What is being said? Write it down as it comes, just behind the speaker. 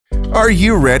Are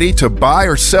you ready to buy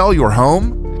or sell your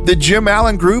home? The Jim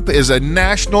Allen Group is a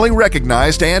nationally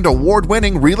recognized and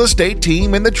award-winning real estate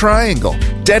team in the Triangle,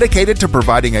 dedicated to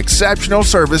providing exceptional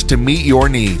service to meet your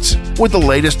needs. With the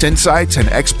latest insights and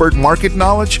expert market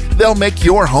knowledge, they'll make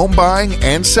your home buying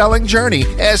and selling journey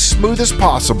as smooth as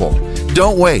possible.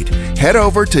 Don't wait. Head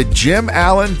over to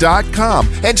jimallen.com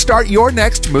and start your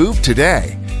next move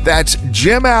today. That's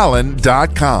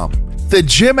jimallen.com. The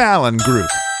Jim Allen Group,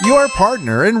 your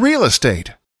partner in real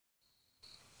estate.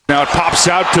 Now it pops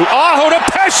out to Aho to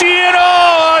Pesce, and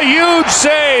a huge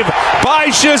save by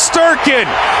Shesterkin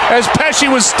as Pesce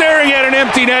was staring at an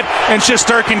empty net, and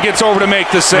Shesterkin gets over to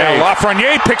make the save. Now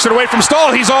Lafreniere picks it away from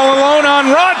Stahl. He's all alone on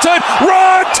Ranta.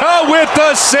 Ranta with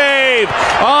the save.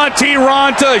 Antti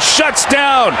Ranta shuts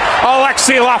down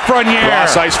Alexei Lafreniere.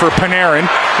 Cross ice for Panarin.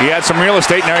 He had some real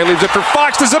estate. Now he leaves it for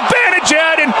Fox to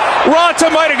Zibanejad, and Ranta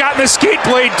might have gotten the skate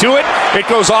blade to it. It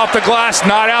goes off the glass,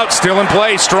 not out, still in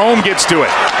play. Strome gets to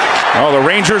it. Oh, the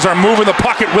Rangers are moving the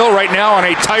puck at will right now on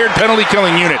a tired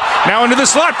penalty-killing unit. Now into the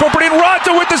slot, Poppert in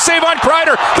Ranta with the save on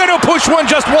Kreider. Then he'll push one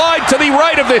just wide to the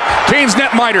right of the Canes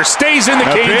netminder. Stays in the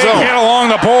Canes zone. Hit along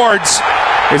the boards.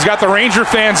 He's got the Ranger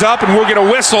fans up, and we'll get a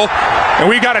whistle, and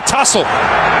we got a tussle.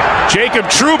 Jacob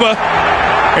Trouba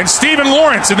and Steven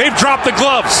Lawrence, and they've dropped the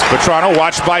gloves. Petrano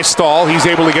watched by Stahl. He's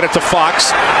able to get it to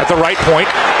Fox at the right point.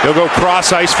 He'll go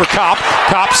cross ice for Kopp.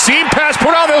 Kopp, seam pass,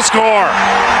 put on, they'll score.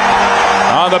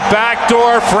 On the back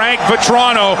door, Frank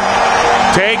Petrano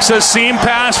takes a seam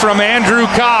pass from Andrew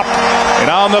Kopp.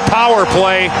 And on the power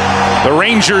play, the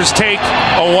Rangers take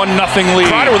a 1-0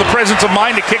 lead. Kreider with the presence of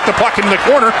mind to kick the puck into the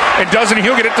corner, and doesn't,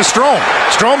 he'll get it to Strome.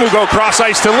 Strome will go cross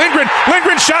ice to Lindgren.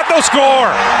 Lindgren shot, they'll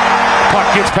score.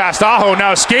 Puck gets past Aho.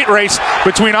 Now a skate race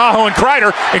between Aho and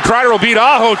Kreider will beat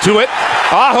Aho to it.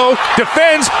 Aho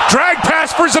defends, drag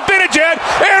pass for Zibanejad,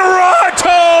 and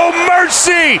Rato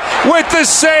Mercy with the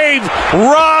save,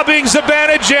 robbing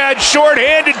Zibanejad.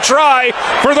 Short-handed try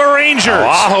for the Rangers.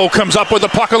 Aho comes up with the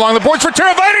puck along the boards for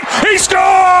Teravainen. He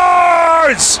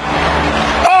scores!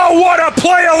 Oh, what a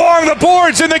play along the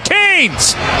boards in the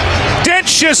Canes! Dent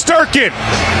Shesterkin.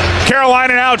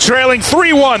 Carolina now trailing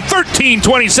 3-1,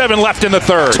 13:27 left in the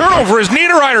third. Turnover as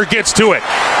Niederreiter gets to it.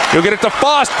 He'll get it to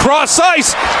Fost, cross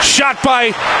ice. Shot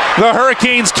by the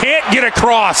Hurricanes, can't get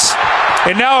across.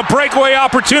 And now a breakaway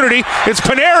opportunity. It's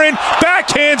Panarin,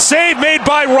 backhand save made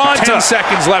by Ranta. 10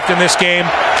 seconds left in this game.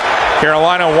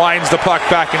 Carolina winds the puck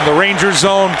back into the Rangers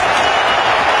zone.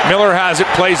 Miller has it,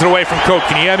 plays it away from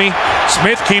Kotkaniemi.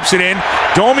 Smith keeps it in.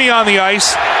 Domi on the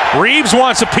ice. Reeves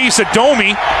wants a piece of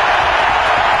Domi.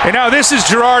 And now this is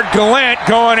Gerard Gallant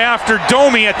going after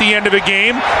Domi at the end of a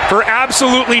game for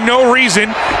absolutely no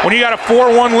reason when you got a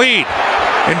 4-1 lead.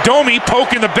 And Domi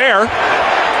poking the bear,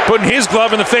 putting his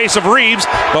glove in the face of Reeves.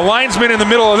 The linesman in the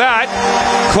middle of that.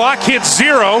 Clock hits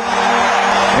 0.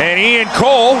 And Ian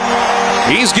Cole,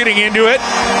 he's getting into it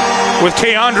with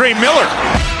K'Andre Miller.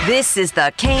 This is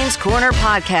the Canes Corner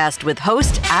Podcast with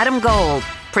host Adam Gold.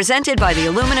 Presented by the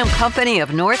Aluminum Company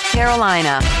of North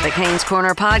Carolina. The Canes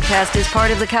Corner Podcast is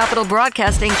part of the Capital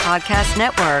Broadcasting Podcast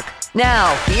Network.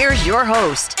 Now, here's your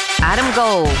host, Adam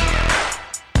Gold.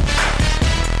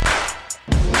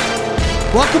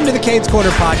 Welcome to the Canes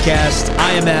Corner Podcast.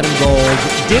 I am Adam Gold.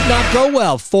 Did not go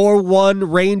well.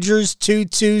 4-1 Rangers,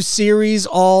 2-2 series,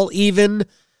 all even,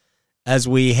 as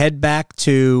we head back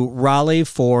to Raleigh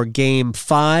for Game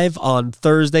 5 on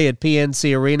Thursday at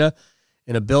PNC Arena,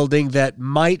 in a building that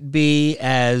might be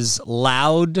as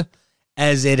loud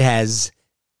as it has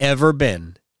ever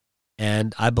been.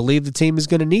 And I believe the team is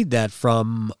going to need that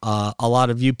from a lot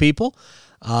of you people.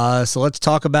 So let's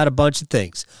talk about a bunch of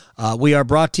things. We are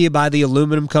brought to you by the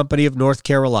Aluminum Company of North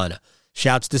Carolina.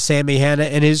 Shouts to Sammy Hanna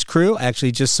and his crew.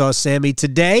 Actually just saw Sammy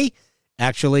today,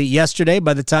 actually yesterday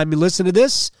by the time you listen to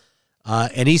this.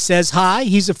 And he says hi.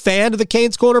 He's a fan of the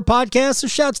Canes Corner Podcast, so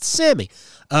shouts to Sammy.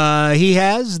 He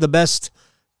has the best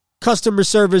customer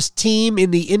service team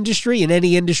in the industry, in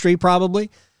any industry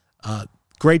probably.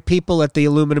 Great people at the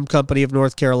Aluminum Company of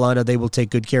North Carolina. They will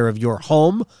take good care of your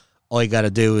home. All you got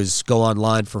to do is go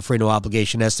online for a free no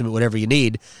obligation estimate, whatever you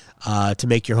need, to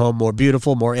make your home more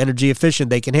beautiful, more energy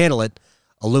efficient. They can handle it.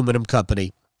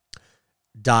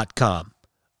 aluminumcompany.com.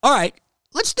 All right,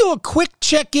 let's do a quick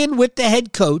check-in with the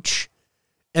head coach,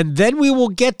 and then we will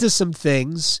get to some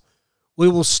things. We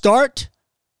will start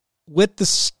with the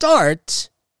start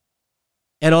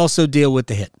and also deal with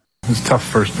the hit. It was a tough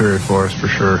first period for us, for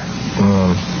sure.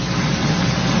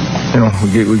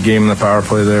 We gave them the power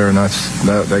play there, and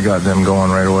that got them going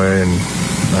right away, and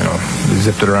we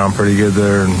zipped it around pretty good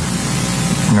there, and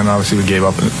obviously we gave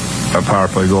up a power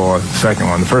play goal, the second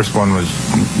one. The first one was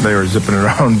they were zipping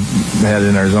around, they had it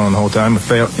in our zone the whole time. It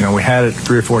failed. We had it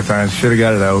 3 or 4 times, should have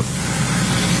got it out.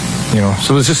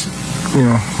 So it was just,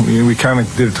 we kind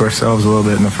of did it to ourselves a little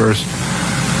bit in the first.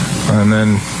 And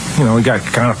then, we got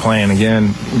kind of playing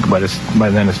again, but by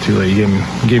then it's too late. You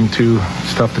gave him 2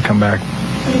 stuff to come back.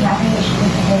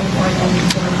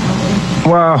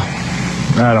 Well,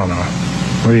 I don't know.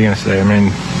 What are you going to say? I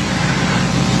mean,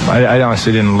 I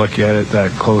honestly didn't look at it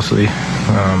that closely.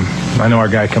 I know our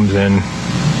guy comes in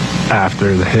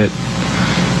after the hit.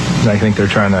 I think they're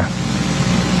trying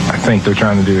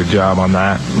to do a job on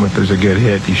that. If there's a good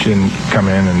hit, you shouldn't come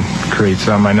in and create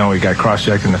some. I know he got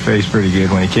cross-checked in the face pretty good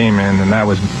when he came in, and that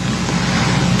was,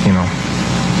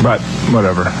 but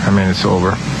whatever. I mean, it's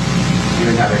over. You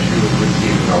didn't have issue with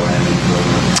Steve going in?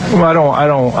 Well, you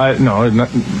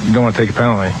don't want to take a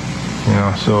penalty,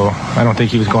 so I don't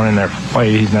think he was going in there to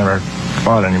fight. He's never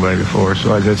fought anybody before,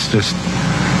 so it's just,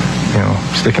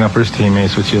 sticking up for his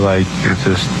teammates, which you like. It's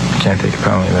just, you can't take a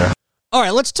penalty there. All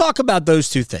right, let's talk about those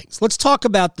 2 things. Let's talk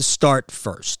about the start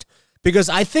first, because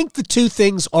I think the 2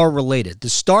 things are related, the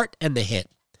start and the hit.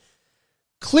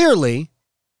 Clearly,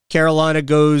 Carolina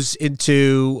goes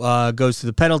to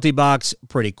the penalty box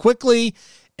pretty quickly,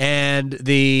 and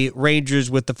the Rangers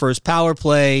with the first power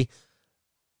play.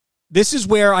 This is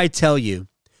where I tell you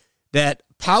that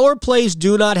power plays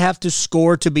do not have to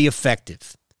score to be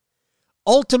effective.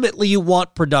 Ultimately, you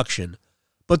want production,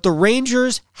 but the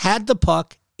Rangers had the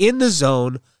puck in the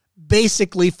zone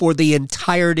basically for the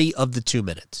entirety of the 2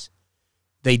 minutes.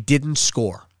 They didn't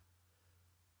score.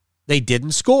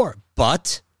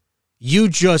 But you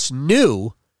just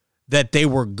knew that they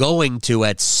were going to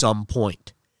at some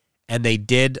point, and they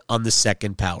did on the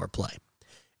second power play.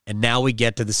 And now we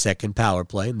get to the second power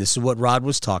play, and this is what Rod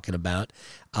was talking about.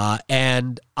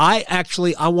 And I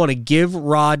want to give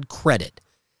Rod credit.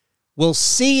 We'll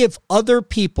see if other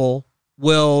people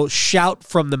will shout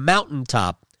from the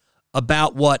mountaintop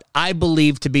about what I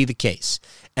believe to be the case.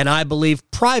 And I believe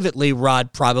privately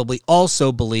Rod probably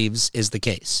also believes is the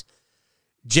case.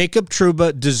 Jacob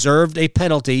Trouba deserved a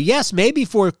penalty, yes, maybe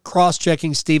for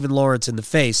cross-checking Stephen Lawrence in the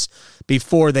face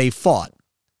before they fought.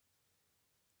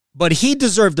 But he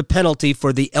deserved a penalty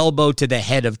for the elbow to the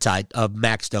head of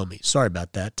Max Domi. Sorry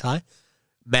about that, Ty.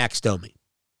 Max Domi.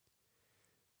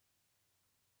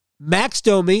 Max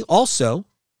Domi also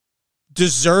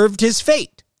deserved his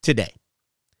fate today.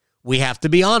 We have to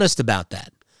be honest about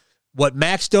that. What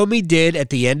Max Domi did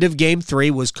at the end of Game 3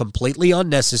 was completely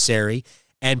unnecessary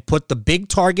and put the big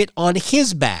target on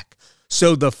his back.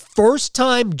 So the first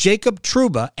time Jacob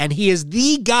Trouba, and he is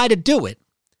the guy to do it,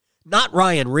 not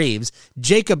Ryan Reeves,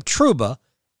 Jacob Trouba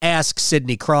asks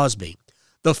Sidney Crosby.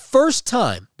 The first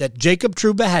time that Jacob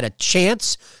Trouba had a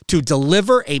chance to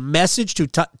deliver a message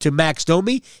to Max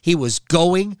Domi, he was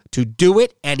going to do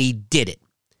it, and he did it.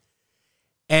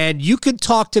 And you can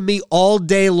talk to me all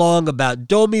day long about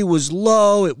Domi was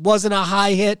low, it wasn't a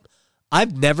high hit.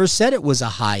 I've never said it was a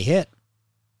high hit.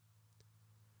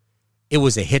 It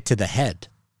was a hit to the head.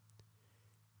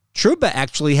 Trouba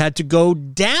actually had to go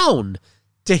down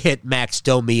to hit Max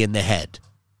Domi in the head.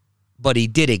 But he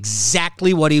did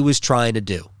exactly what he was trying to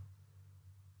do.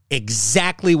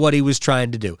 Exactly what he was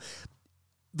trying to do.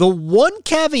 The one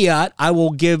caveat I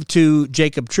will give to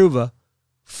Jacob Trouba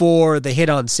for the hit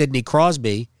on Sidney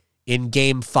Crosby in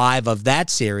Game 5 of that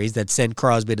series that sent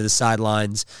Crosby to the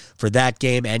sidelines for that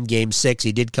game and Game 6,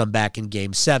 he did come back in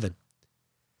Game 7,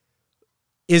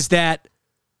 is that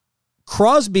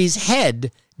Crosby's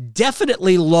head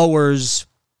definitely lowers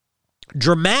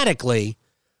dramatically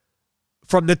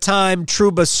from the time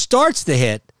Trouba starts the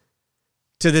hit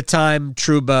to the time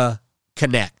Trouba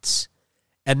connects.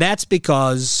 And that's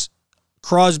because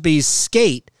Crosby's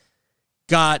skate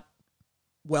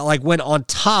went on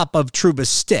top of Trouba's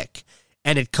stick,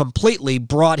 and it completely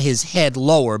brought his head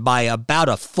lower by about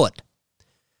a foot.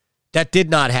 That did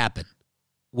not happen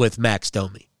with Max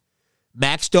Domi.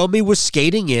 Max Domi was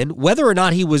skating in. Whether or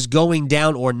not he was going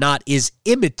down or not is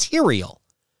immaterial.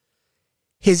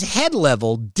 His head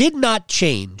level did not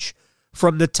change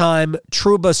from the time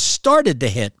Trouba started the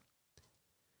hit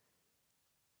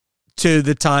to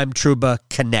the time Trouba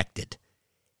connected.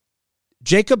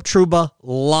 Jacob Trouba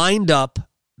lined up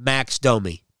Max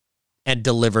Domi and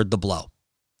delivered the blow.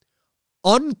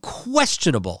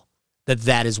 Unquestionable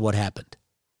that is what happened.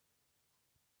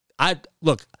 I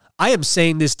am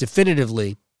saying this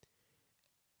definitively,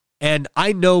 and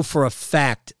I know for a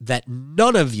fact that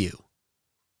none of you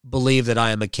believe that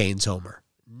I am a Canes homer.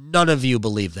 None of you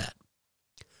believe that.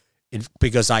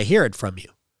 Because I hear it from you.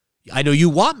 I know you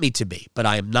want me to be, but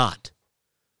I am not.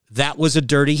 That was a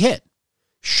dirty hit.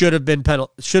 should have been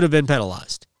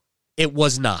penalized. It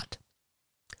was not.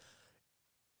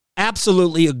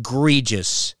 Absolutely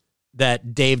egregious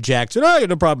that Dave Jackson, I got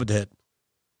no problem with the hit.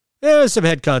 There's some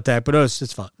head contact, but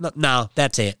it's fine. No,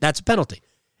 that's it. That's a penalty.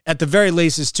 At the very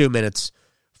least, it's 2 minutes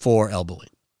for elbowing.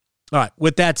 All right.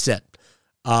 With that said,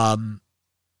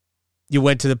 you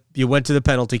went to the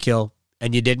penalty kill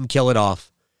and you didn't kill it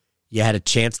off. You had a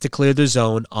chance to clear the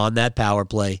zone on that power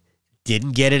play,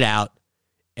 didn't get it out,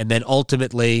 and then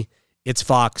ultimately it's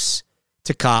Fox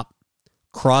to Kopp,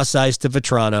 cross ice to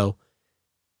Vetrano,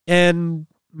 and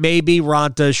maybe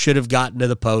Ronta should have gotten to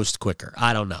the post quicker.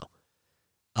 I don't know.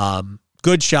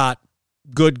 Good shot,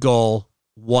 good goal,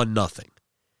 1-0.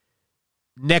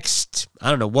 Next, I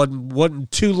don't know,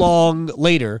 wasn't too long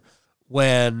later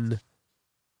when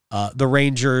the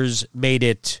Rangers made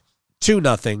it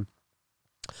 2-0.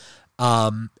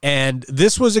 And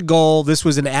this was a goal. This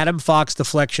was an Adam Fox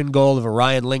deflection goal of a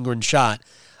Ryan Lindgren shot.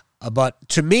 But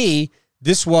to me,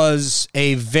 this was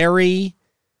a very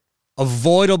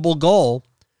avoidable goal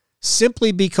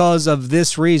simply because of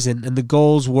this reason, and the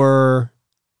goals were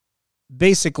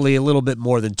basically a little bit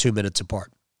more than 2 minutes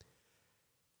apart.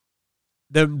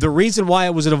 The reason why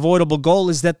it was an avoidable goal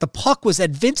is that the puck was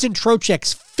at Vincent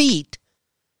Trocheck's feet,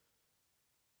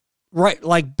 right,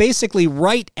 like basically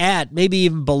right at, maybe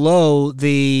even below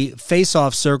the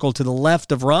face-off circle to the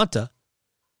left of Ronta.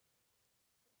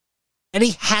 And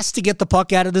he has to get the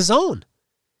puck out of the zone.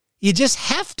 You just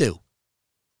have to.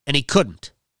 And he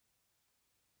couldn't.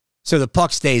 So the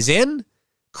puck stays in.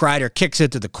 Kreider kicks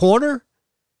it to the corner.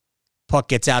 Puck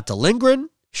gets out to Lindgren.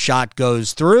 Shot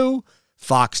goes through.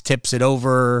 Fox tips it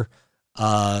over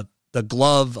the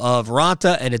glove of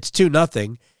Ronta, and it's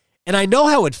 2-0. And I know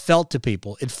how it felt to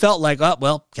people. It felt like, oh,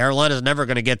 well, Carolina's never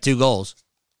going to get 2 goals.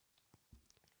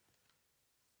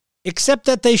 Except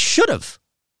that they should have.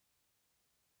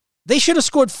 They should have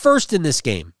scored first in this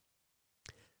game.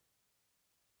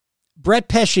 Brett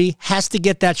Pesce has to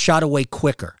get that shot away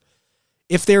quicker.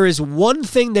 If there is one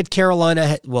thing that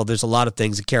Carolina, there's a lot of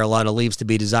things that Carolina leaves to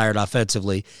be desired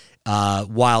offensively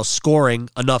while scoring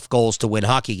enough goals to win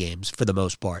hockey games for the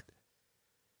most part.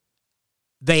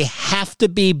 They have to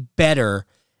be better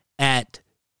at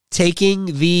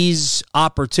taking these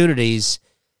opportunities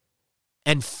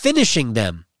and finishing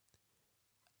them.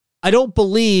 I don't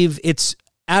believe it's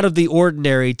out of the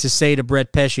ordinary to say to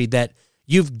Brett Pesce that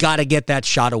you've got to get that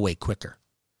shot away quicker.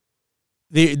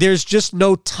 There's just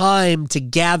no time to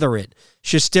gather it.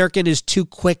 Shesterkin is too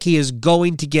quick. He is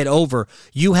going to get over.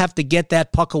 You have to get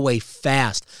that puck away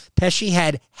fast. Pesce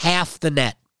had half the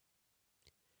net.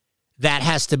 That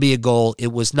has to be a goal.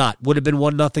 It was not. Would have been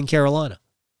 1-0 Carolina.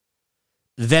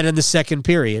 Then in the second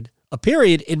period, a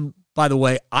period in, by the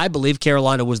way, I believe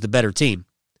Carolina was the better team.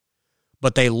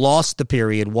 But they lost the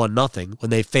period 1-0 when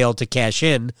they failed to cash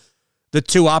in the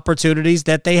 2 opportunities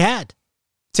that they had.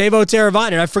 Teuvo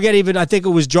Teravainen, I think it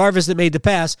was Jarvis that made the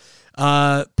pass.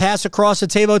 Pass across to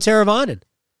Teuvo Teravainen.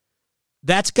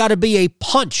 That's got to be a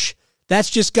punch. That's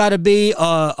just got to be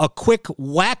a quick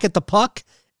whack at the puck,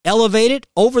 elevate it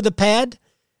over the pad.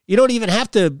 You don't even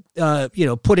have to,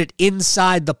 put it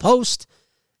inside the post.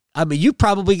 I mean, you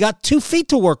probably got 2 feet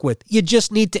to work with. You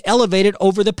just need to elevate it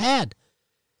over the pad.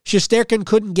 Shesterkin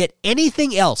couldn't get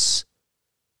anything else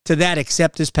to that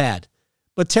except his pad.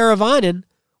 But Teravainen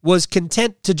was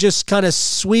content to just kind of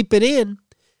sweep it in,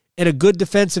 and a good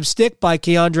defensive stick by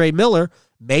Keandre Miller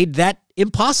made that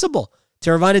impossible.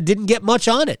 Teravainen didn't get much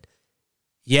on it.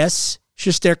 Yes,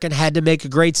 Shesterkin had to make a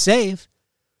great save,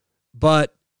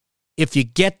 but if you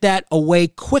get that away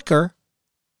quicker,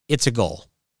 it's a goal.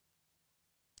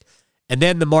 And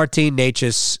then the Martin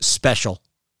Necas special.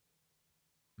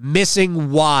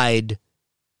 Missing wide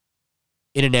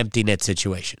in an empty net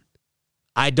situation.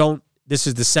 This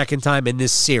is the second time in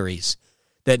this series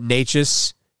that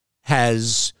Necas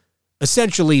has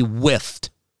essentially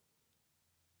whiffed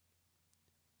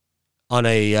on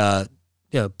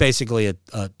basically a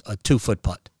 2-foot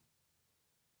putt.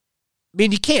 I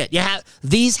mean, you can't.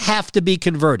 These have to be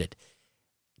converted.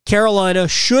 Carolina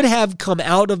should have come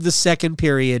out of the second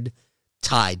period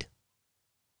tied.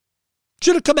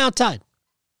 Should have come out tied.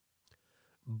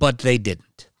 But they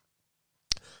didn't.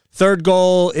 Third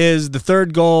goal is the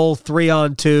third goal,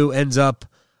 3-on-2, ends up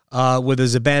with a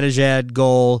Zibanejad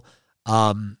goal.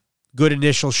 Good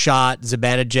initial shot.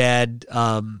 Zibanejad,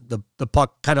 the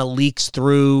puck kind of leaks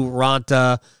through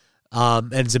Ronta,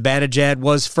 and Zibanejad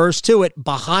was first to it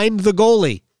behind the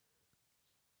goalie.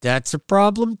 That's a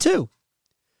problem too.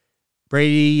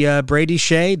 Brady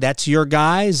Shea, that's your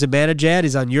guy. Zibanejad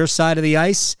is on your side of the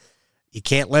ice. You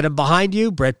can't let him behind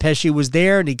you. Brett Pesce was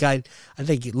there, and I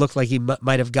think it looked like he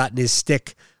might have gotten his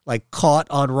stick like caught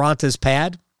on Ronta's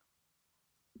pad.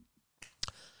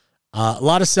 A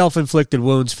lot of self-inflicted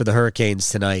wounds for the Hurricanes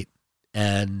tonight.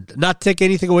 And not to take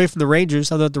anything away from the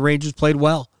Rangers, I thought the Rangers played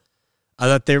well. I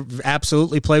thought they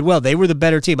absolutely played well. They were the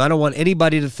better team. I don't want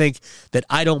anybody to think that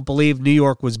I don't believe New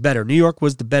York was better. New York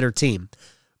was the better team.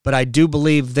 But I do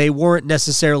believe they weren't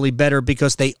necessarily better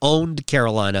because they owned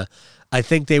Carolina. I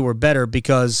think they were better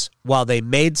because while they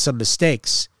made some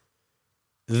mistakes,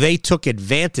 they took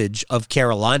advantage of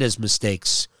Carolina's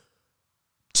mistakes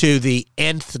to the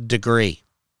nth degree.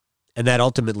 And that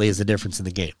ultimately is the difference in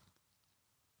the game.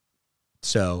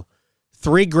 So,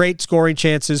 3 great scoring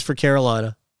chances for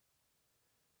Carolina.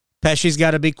 Pesci's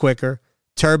got to be quicker.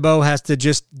 Turbo has to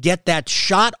just get that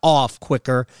shot off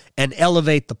quicker and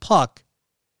elevate the puck.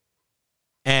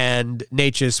 And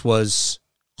Necas was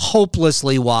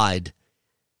hopelessly wide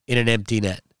in an empty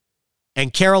net.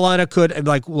 And Carolina could, and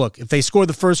like, look, if they score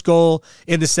the first goal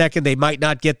in the second, they might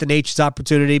not get the Necas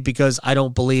opportunity because I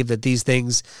don't believe that these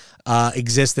things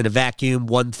exist in a vacuum.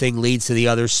 One thing leads to the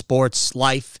other. Sports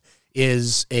life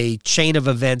is a chain of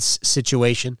events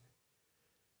situation.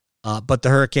 But the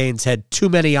Hurricanes had too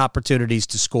many opportunities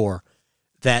to score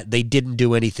that they didn't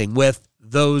do anything with.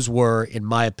 Those were, in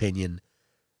my opinion,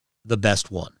 the best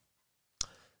one.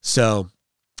 So,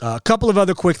 a couple of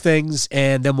other quick things,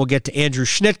 and then we'll get to Andrew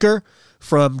Schnitker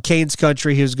from Canes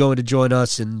Country, who's going to join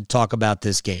us and talk about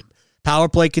this game. Power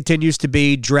play continues to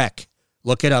be Drek.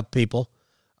 Look it up, people.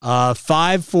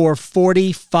 5 for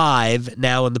 45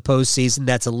 now in the postseason.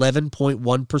 That's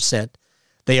 11.1%.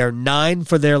 They are 9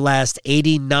 for their last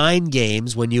 89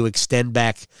 games when you extend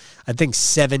back, I think,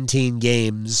 17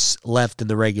 games left in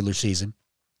the regular season.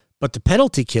 But the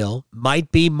penalty kill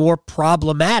might be more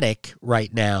problematic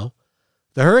right now.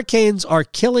 The Hurricanes are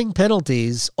killing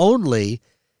penalties only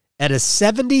at a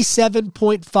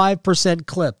 77.5%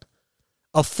 clip,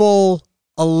 a full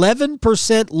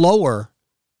 11% lower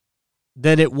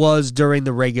than it was during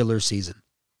the regular season,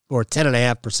 or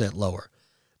 10.5% lower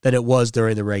than it was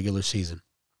during the regular season.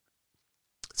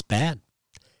 It's bad.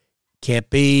 Can't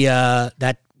be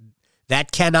that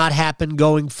cannot happen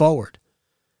going forward.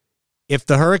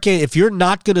 If you're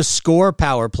not going to score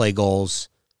power play goals,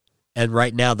 and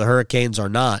right now the Hurricanes are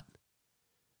not,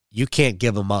 you can't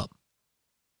give them up.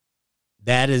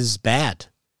 That is bad.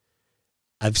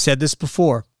 I've said this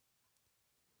before.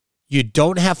 You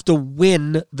don't have to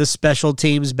win the special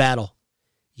teams battle.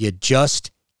 You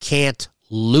just can't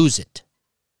lose it.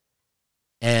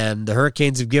 And the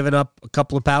Hurricanes have given up a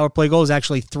couple of power play goals,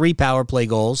 actually 3 power play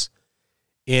goals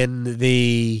in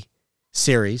the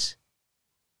series.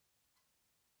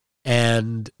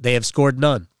 And they have scored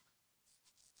none.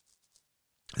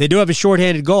 They do have a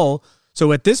shorthanded goal,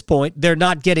 so at this point, they're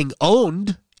not getting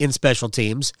owned in special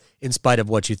teams, in spite of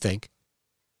what you think.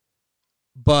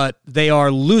 But they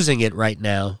are losing it right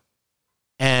now,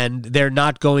 and they're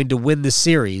not going to win the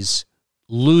series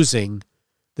losing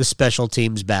the special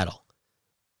teams battle.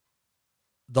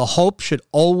 The hope should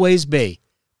always be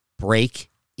break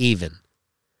even.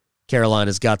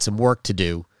 Carolina's got some work to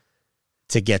do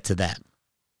to get to that.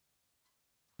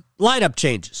 Lineup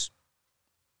changes.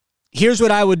 Here's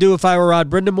what I would do if I were Rod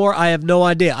Brindamore. I have no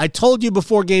idea. I told you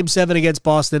before Game 7 against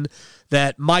Boston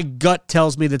that my gut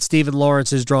tells me that Stephen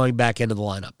Lawrence is drawing back into the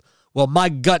lineup. Well, my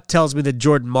gut tells me that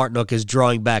Jordan Martinook is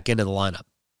drawing back into the lineup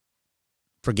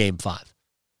for Game 5.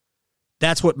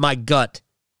 That's what my gut,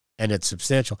 and it's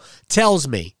substantial, tells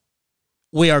me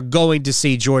we are going to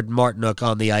see Jordan Martinook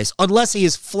on the ice, unless he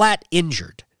is flat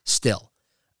injured still.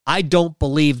 I don't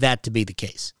believe that to be the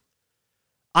case.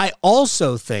 I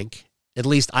also think, at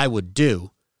least I would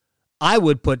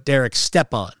put Derek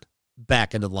Stepan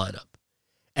back in the lineup.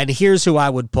 And here's who I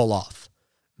would pull off.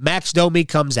 Max Domi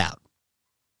comes out.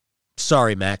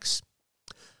 Sorry, Max.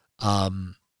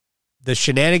 The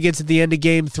shenanigans at the end of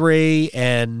Game 3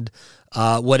 and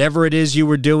whatever it is you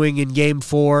were doing in Game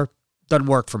 4 doesn't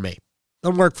work for me.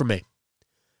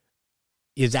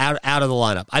 Is out of the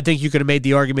lineup. I think you could have made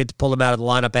the argument to pull him out of the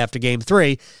lineup after Game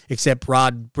 3, except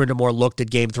Rod Brindamore looked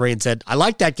at Game 3 and said, I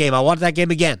like that game. I want that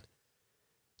game again.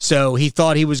 So he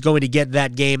thought he was going to get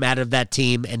that game out of that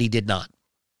team, and he did not.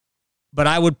 But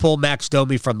I would pull Max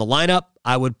Domi from the lineup.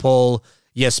 I would pull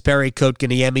Jesperi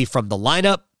Kotkaniemi from the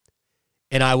lineup.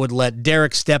 And I would let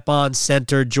Derek Stepan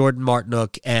center Jordan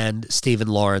Martinook and Stephen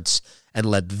Lawrence, and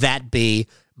let that be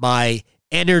my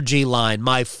energy line,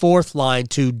 my fourth line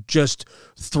to just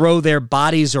throw their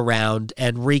bodies around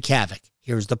and wreak havoc.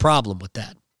 Here's the problem with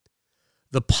that.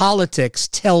 The politics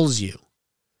tells you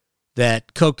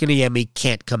that Kotkaniemi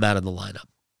can't come out of the lineup.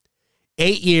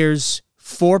 8 years,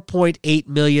 $4.8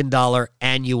 million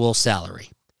annual salary.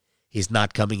 He's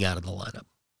not coming out of the lineup.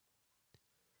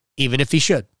 even if he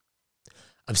should.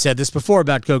 I've said this before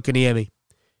about Kotkaniemi,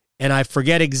 and I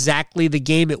forget exactly the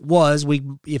game it was.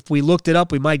 If we looked it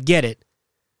up, we might get it.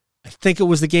 I think it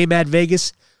was the game at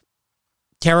Vegas.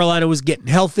 Carolina was getting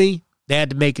healthy. They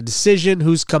had to make a decision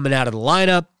who's coming out of the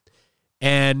lineup,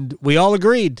 and we all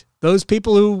agreed, those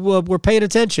people who were paying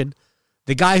attention,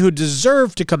 the guy who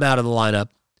deserved to come out of the lineup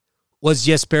was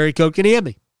Jesperi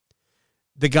Kotkaniemi.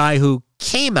 The guy who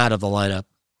came out of the lineup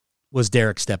was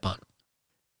Derek Stepan.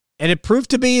 And it proved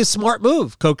to be a smart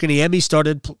move. Kotkaniemi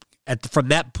started from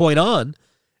that point on,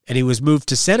 and he was moved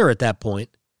to center at that point.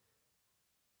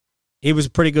 He was a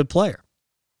pretty good player.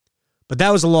 But that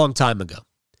was a long time ago.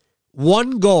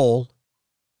 1 goal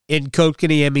in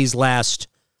Kotkaniemi's last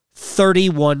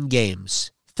 31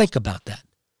 games. Think about that.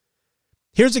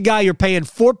 Here's a guy you're paying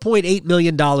 $4.8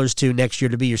 million to next year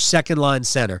to be your second-line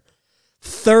center.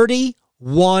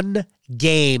 31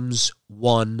 games,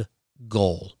 1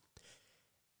 goal.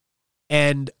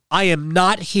 And I am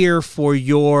not here for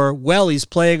your, well, he's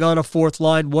playing on a fourth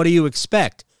line. What do you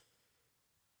expect?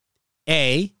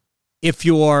 A, if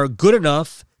you are good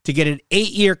enough to get an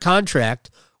 8-year contract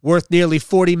worth nearly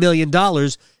 $40 million,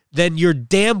 then you're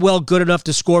damn well good enough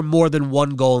to score more than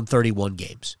 1 goal in 31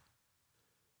 games.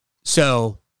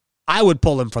 So I would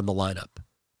pull him from the lineup.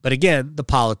 But again, the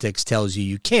politics tells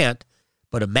you can't.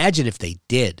 But imagine if they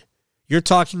did. You're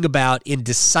talking about in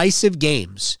decisive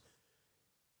games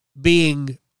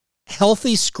being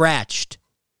healthy scratched,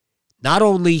 not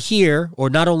only here or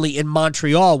not only in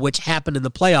Montreal, which happened in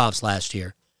the playoffs last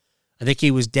year. I think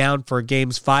he was down for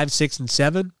games 5, 6, and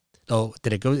 7. Oh,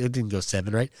 did it go? It didn't go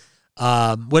 7, right?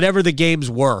 Whatever the games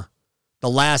were, the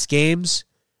last games,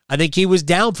 I think he was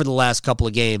down for the last couple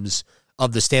of games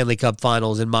of the Stanley Cup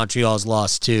Finals in Montreal's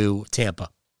loss to Tampa.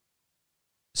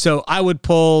 So I would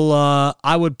pull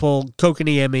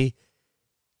Kotkaniemi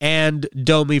and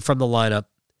Domi from the lineup.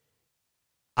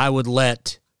 I would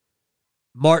let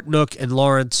Martinook and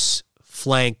Lawrence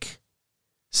flank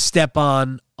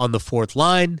Stepan on the fourth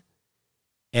line.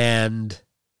 And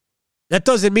that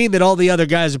doesn't mean that all the other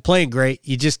guys are playing great.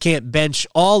 You just can't bench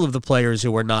all of the players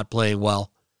who are not playing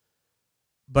well.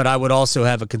 But I would also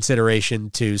have a consideration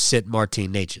to sit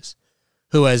Martin Necas,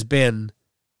 who has been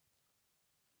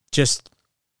just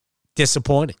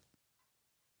disappointing.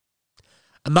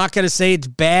 I'm not going to say it's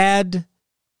bad.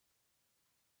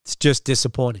 It's just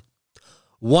disappointing.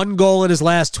 1 goal in his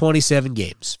last 27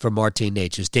 games for Martin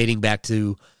Necas, dating back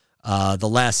to the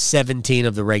last 17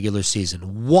 of the regular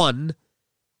season. 1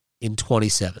 in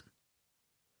 27.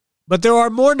 But there are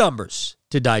more numbers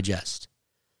to digest.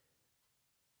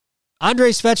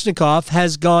 Andrei Svechnikov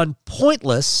has gone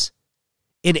pointless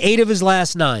in 8 of his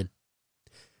last 9.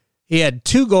 He had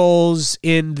 2 goals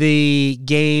in the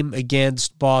game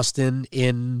against Boston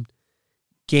in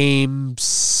Game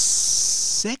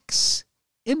 6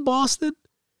 in Boston,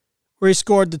 where he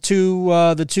scored the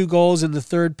two goals in the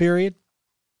third period.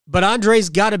 But Andrei's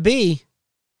got to be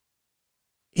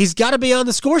on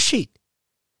the score sheet.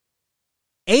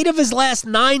 8 of his last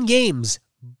 9 games,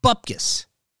 Bupkis.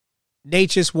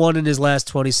 Necas 1 in his last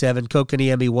 27.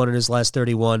 Kotkaniemi 1 in his last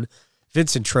 31.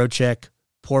 Vincent Trocheck,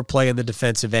 poor play in the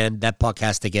defensive end. That puck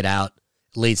has to get out.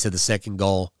 Leads to the second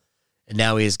goal. And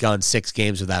now he has gone 6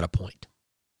 games without a point.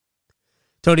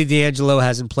 Tony DeAngelo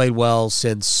hasn't played well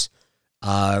since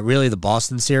really the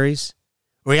Boston series,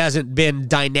 where he hasn't been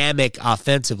dynamic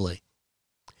offensively.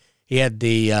 He had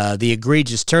the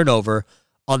egregious turnover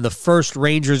on the first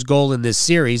Rangers goal in this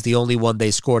series, the only one they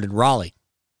scored in Raleigh.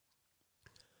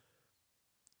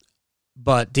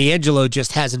 But DeAngelo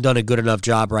just hasn't done a good enough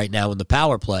job right now in the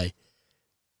power play.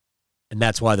 And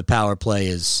that's why the power play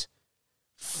is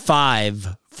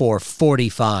 5 for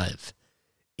 45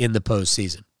 in the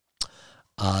postseason.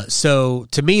 So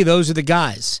to me, those are the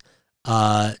guys.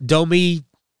 Domi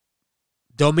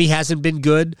hasn't been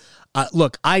good.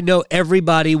 Look, I know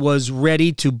everybody was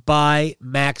ready to buy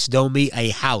Max Domi a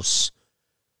house,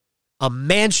 a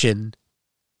mansion,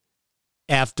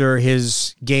 after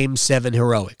his Game 7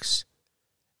 heroics.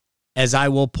 As I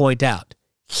will point out,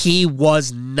 he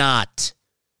was not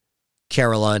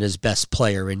Carolina's best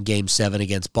player in Game 7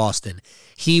 against Boston.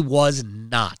 He was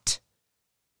not.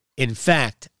 In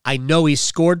fact, I know he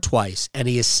scored twice and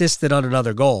he assisted on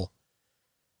another goal.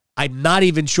 I'm not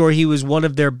even sure he was one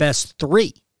of their best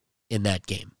 3 in that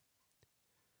game.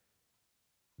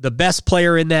 The best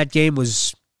player in that game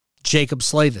was Jacob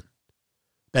Slavin.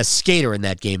 Best skater in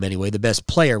that game anyway. The best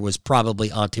player was probably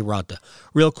Antti Ranta.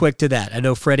 Real quick to that. I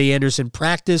know Freddie Anderson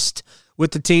practiced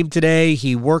with the team today.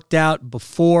 He worked out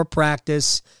before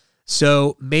practice,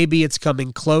 so maybe it's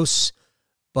coming close.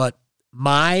 But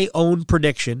my own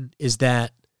prediction is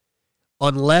that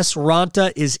unless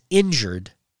Ranta is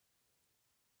injured,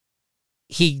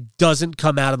 he doesn't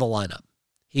come out of the lineup.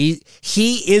 He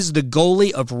is the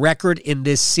goalie of record in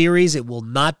this series. It will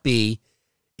not be,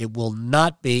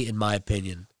 in my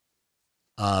opinion,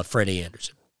 Freddie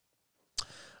Anderson.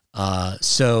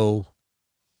 So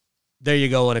there you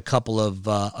go. And a couple of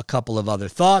other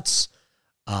thoughts.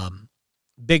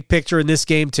 Big picture in this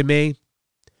game to me,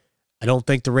 I don't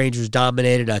think the Rangers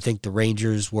dominated. I think the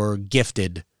Rangers were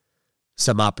gifted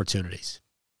some opportunities.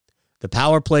 The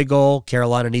power play goal,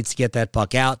 Carolina needs to get that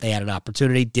puck out. They had an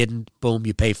opportunity, didn't. Boom,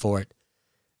 you pay for it.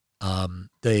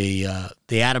 The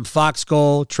Adam Fox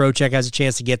goal, Trocheck has a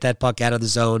chance to get that puck out of the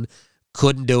zone,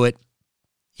 couldn't do it.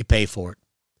 You pay for it.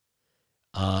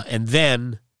 And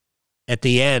then at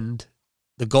the end,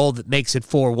 the goal that makes it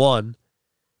 4-1,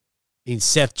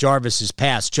 Seth Jarvis's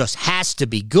pass just has to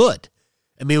be good.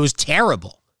 I mean, it was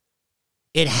terrible.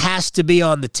 It has to be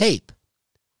on the tape.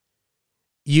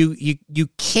 You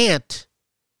can't.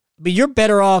 I mean, you're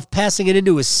better off passing it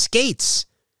into his skates.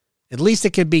 At least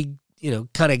it can be,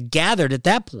 kind of gathered at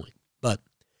that point. But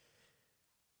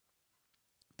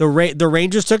the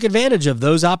Rangers took advantage of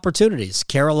those opportunities.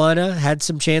 Carolina had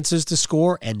some chances to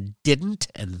score and didn't,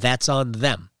 and that's on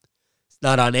them. It's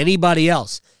not on anybody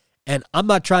else. And I'm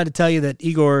not trying to tell you that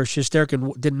Igor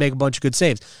Shesterkin didn't make a bunch of good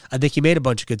saves. I think he made a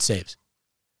bunch of good saves.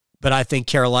 But I think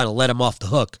Carolina let him off the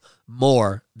hook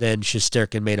more than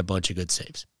Shesterkin made a bunch of good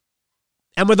saves.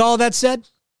 And with all that said,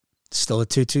 still a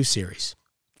 2-2 series.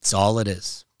 It's all it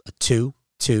is, a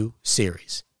 2-2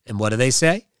 series. And what do they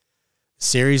say? The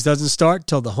series doesn't start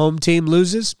till the home team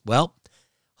loses. Well,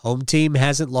 home team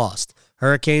hasn't lost.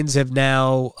 Hurricanes have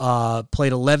now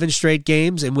played 11 straight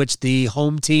games in which the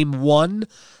home team won.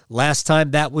 Last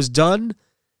time that was done,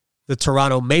 the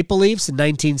Toronto Maple Leafs in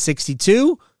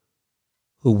 1962,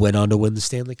 who went on to win the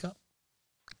Stanley Cup.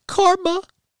 Karma.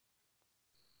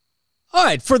 All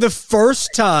right, for the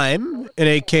first time in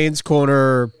a Canes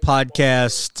Corner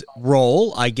podcast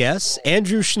role, I guess,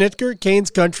 Andrew Schnitker,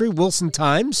 Canes Country, Wilson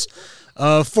Times,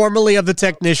 formerly of The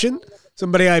Technician,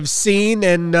 somebody I've seen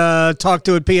and talked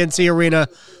to at PNC Arena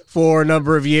for a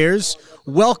number of years.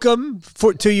 Welcome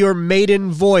to your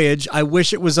maiden voyage. I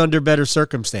wish it was under better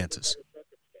circumstances.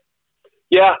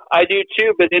 Yeah, I do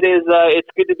too, but it's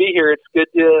good to be here. It's good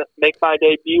to make my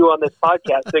debut on this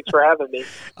podcast. Thanks for having me.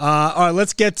 All right,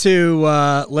 let's get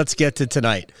to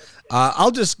tonight.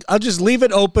 I'll just leave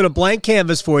it open, a blank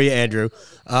canvas for you, Andrew,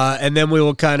 and then we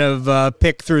will kind of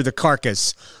pick through the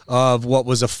carcass of what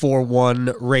was a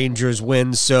 4-1 Rangers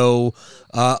win. So,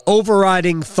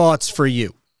 overriding thoughts for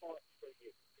you.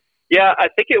 Yeah, I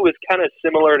think it was kind of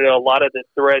similar to a lot of the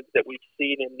threads that we've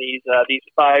seen in these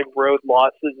 5 road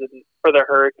losses for the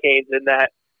Hurricanes, in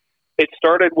that it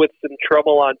started with some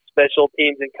trouble on special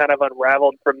teams and kind of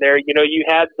unraveled from there. You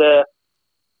had the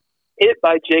hit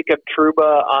by Jacob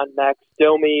Trouba on Max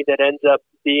Domi that ends up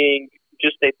being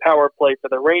just a power play for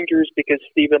the Rangers because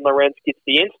Steven Lorentz gets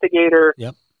the instigator.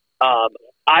 Yep.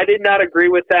 I did not agree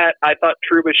with that. I thought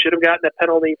Trouba should have gotten a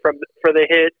penalty for the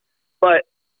hit, but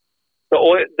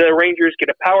the Rangers get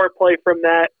a power play from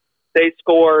that. They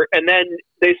score, and then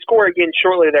they score again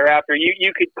shortly thereafter.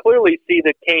 You could clearly see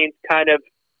the Canes kind of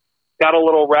got a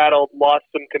little rattled, lost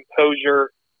some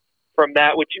composure from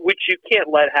that, which you can't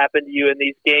let happen to you in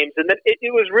these games. And then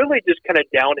it was really just kind of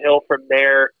downhill from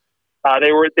there.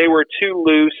 They were too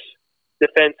loose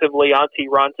defensively.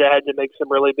 Antti Ranta had to make some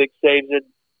really big saves. And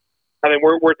I mean,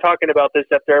 we're talking about this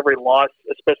after every loss,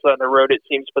 especially on the road, it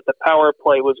seems. But the power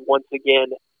play was once again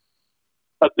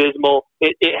abysmal.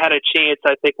 It had a chance,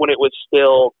 I think, when it was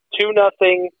still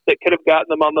 2-0 that could have gotten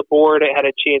them on the board. It had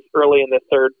a chance early in the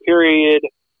third period.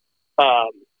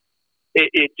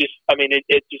 It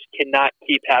just cannot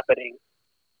keep happening.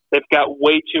 They've got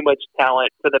way too much talent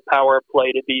for the power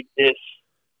play to be this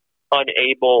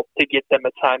unable to get them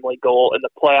a timely goal in the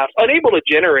playoffs. Unable to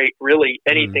generate really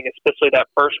anything, especially that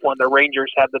first one. The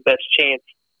Rangers had the best chance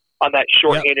on that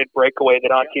shorthanded breakaway that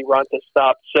Antti Ranta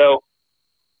stopped. So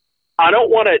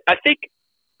I think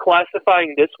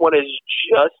classifying this one as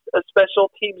just a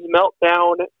special teams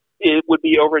meltdown, it would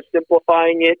be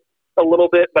oversimplifying it a little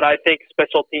bit, but I think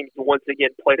special teams once again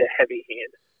played a heavy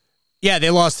hand. Yeah,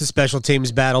 they lost the special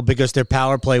teams battle because their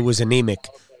power play was anemic.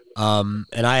 And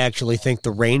I actually think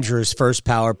the Rangers' first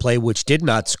power play, which did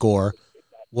not score,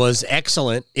 was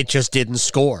excellent. It just didn't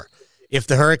score. If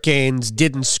the Hurricanes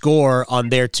didn't score on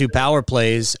their 2 power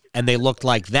plays and they looked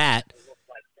like that,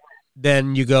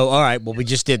 then you go, all right, well, we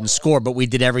just didn't score, but we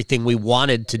did everything we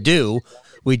wanted to do.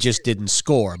 We just didn't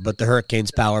score. But the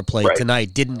Hurricanes' power play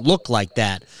tonight didn't look like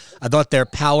that. I thought their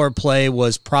power play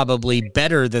was probably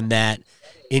better than that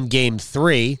in Game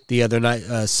 3 the other night,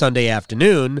 Sunday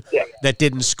afternoon, that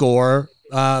didn't score.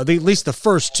 At least the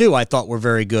first two I thought were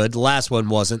very good. The last one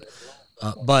wasn't.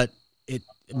 But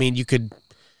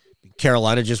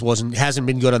Carolina just hasn't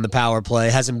been good on the power play,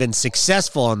 hasn't been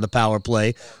successful on the power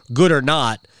play, good or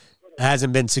not,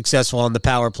 hasn't been successful on the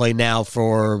power play now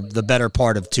for the better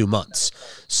part of 2 months.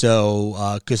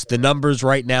 So, because the numbers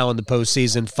right now in the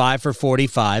postseason, 5 for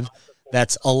 45,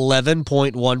 that's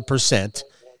 11.1%.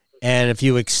 And if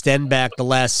you extend back the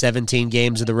last 17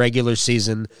 games of the regular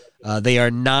season, they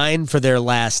are 9 for their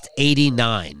last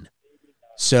 89.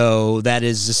 So that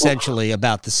is essentially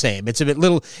about the same. It's a bit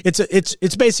little.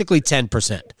 It's basically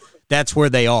 10%. That's where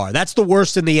they are. That's the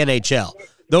worst in the NHL.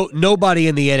 Though nobody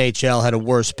in the NHL had a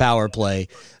worse power play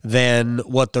than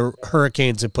what the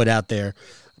Hurricanes have put out there,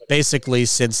 basically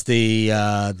since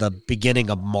the beginning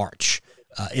of March.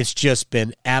 It's just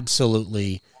been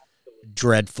absolutely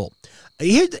dreadful.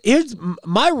 Here's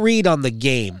my read on the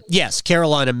game. Yes,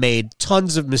 Carolina made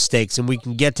tons of mistakes, and we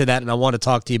can get to that, and I want to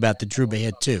talk to you about the Trouba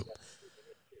hit too.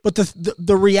 But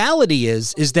the reality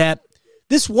is that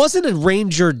this wasn't a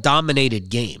Ranger-dominated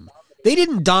game. They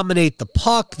didn't dominate the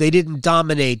puck. They didn't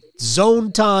dominate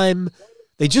zone time.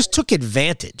 They just took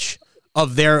advantage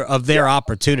of their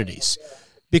opportunities.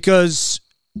 Because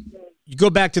you go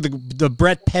back to the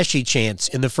Brett Pesce chance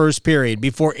in the first period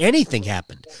before anything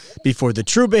happened, before the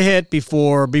Trouba hit,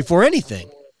 before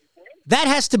anything. That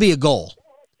has to be a goal.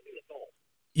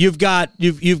 You've got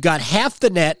half the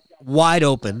net wide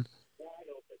open,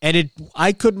 and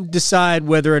I couldn't decide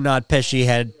whether or not Pesce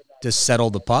had to settle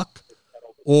the puck,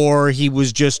 or he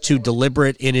was just too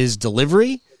deliberate in his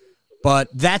delivery, but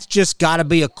that's just got to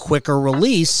be a quicker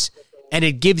release, and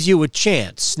it gives you a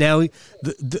chance. Now,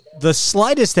 the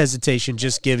slightest hesitation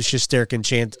just gives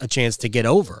Shesterkin a chance to get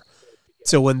over.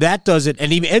 So when that does it,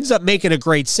 and he ends up making a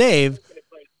great save,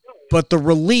 but the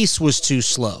release was too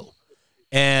slow.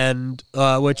 And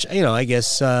which, I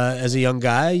guess as a young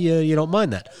guy, you don't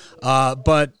mind that.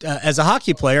 But as a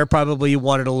hockey player, probably you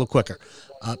want it a little quicker.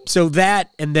 So that,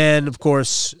 and then, of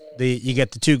course, you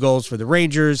get the 2 goals for the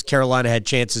Rangers. Carolina had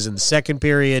chances in the second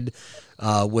period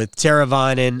with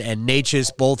Teravainen and Necas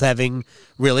both having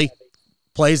really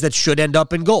plays that should end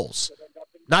up in goals.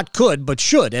 Not could, but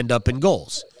should end up in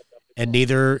goals. And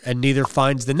neither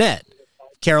finds the net.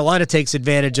 Carolina takes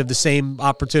advantage of the same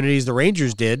opportunities the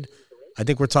Rangers did. I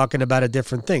think we're talking about a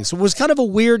different thing. So it was kind of a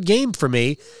weird game for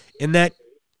me in that,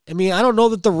 I don't know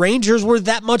that the Rangers were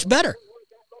that much better.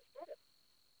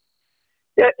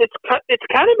 Yeah, it's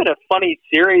kind of been a funny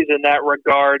series in that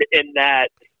regard, in that,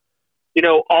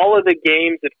 all of the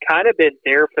games have kind of been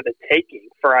there for the taking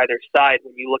for either side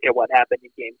when you look at what happened in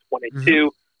games 1 and 2.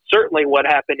 Certainly what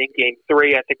happened in game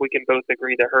 3, I think we can both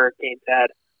agree the Hurricanes had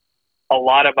a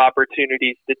lot of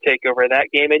opportunities to take over that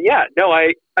game. And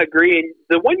I agree. And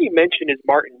the one you mentioned is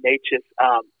Martin Necas,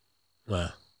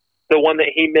 the one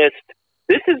that he missed.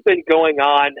 This has been going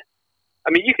on.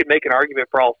 You could make an argument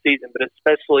for all season, but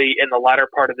especially in the latter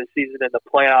part of the season in the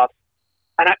playoffs.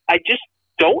 And I just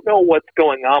don't know what's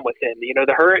going on with him.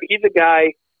 He's a guy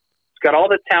who's got all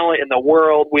the talent in the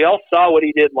world. We all saw what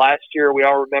he did last year. We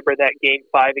all remember that game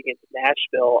 5 against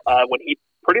Nashville when he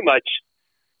pretty much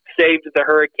saved the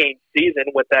Hurricane season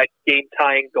with that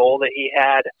game-tying goal that he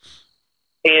had.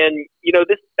 And,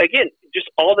 this, again, just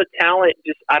all the talent,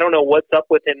 I don't know what's up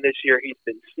with him this year. He's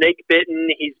been snake-bitten.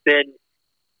 He's been,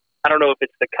 I don't know if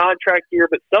it's the contract year,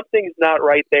 but something's not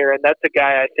right there. And that's a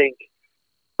guy I think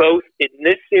both in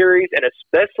this series and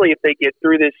especially if they get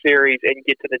through this series and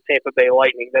get to the Tampa Bay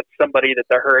Lightning, that's somebody that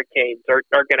the Hurricanes are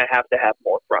going to have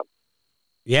more from.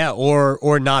 Yeah,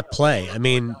 or not play.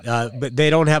 But they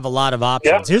don't have a lot of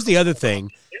options. Yeah. Here's the other thing,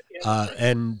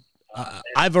 and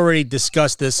I've already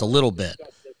discussed this a little bit.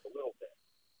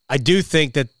 I do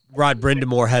think that Rod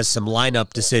Brind'Amour has some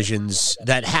lineup decisions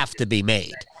that have to be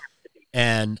made.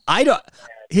 And I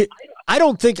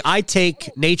don't think I take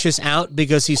Necas out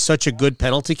because he's such a good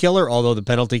penalty killer, although the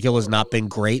penalty kill has not been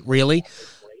great, really.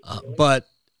 But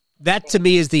that to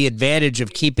me is the advantage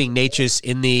of keeping Necas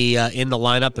in the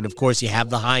lineup, and of course you have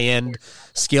the high end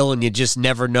skill, and you just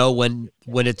never know when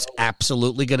it's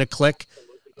absolutely going to click.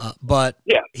 But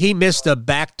he missed a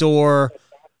backdoor.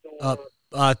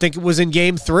 I think it was in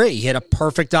Game 3. He had a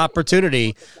perfect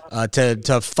opportunity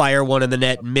to fire one in the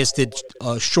net, missed it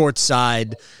short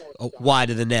side,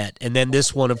 wide of the net. And then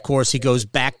this one, of course, he goes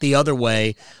back the other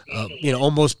way,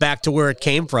 almost back to where it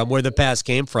came from, where the pass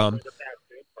came from.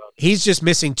 He's just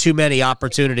missing too many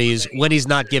opportunities when he's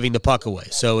not giving the puck away.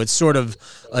 So it's sort of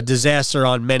a disaster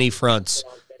on many fronts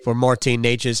for Martin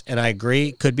Necas. And I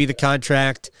agree, could be the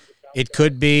contract. It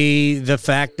could be the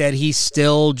fact that he's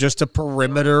still just a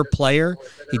perimeter player.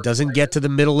 He doesn't get to the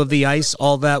middle of the ice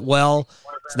all that well.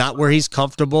 It's not where he's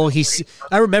comfortable.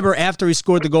 I remember after he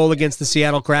scored the goal against the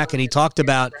Seattle Kraken, he talked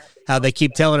about how they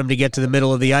keep telling him to get to the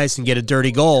middle of the ice and get a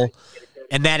dirty goal.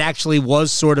 And that actually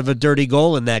was sort of a dirty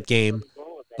goal in that game.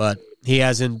 But he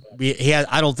hasn't.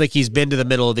 I don't think he's been to the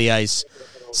middle of the ice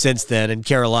since then. And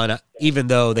Carolina, even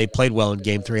though they played well in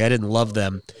Game 3, I didn't love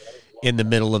them in the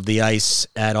middle of the ice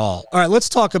at all. All right, let's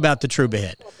talk about the Trouba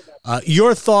hit.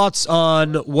 Your thoughts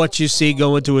on what you see,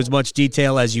 go into as much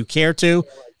detail as you care to,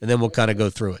 and then we'll kind of go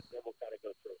through it.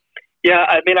 Yeah,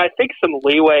 I mean, I think some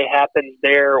leeway happens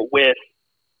there with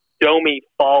Domi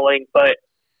falling, but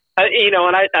I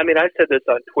said this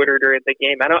on Twitter during the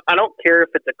game. I don't care if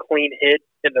it's a clean hit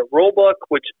in the rule book,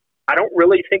 which I don't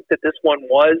really think that this one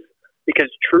was, because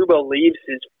Trouba leaves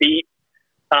his feet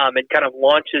and kind of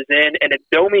launches in, and if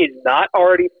Domi is not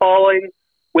already falling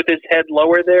with his head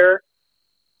lower there,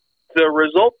 the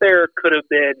result there could have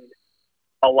been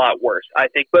a lot worse, I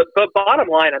think. But bottom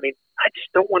line, I mean, I just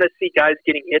don't want to see guys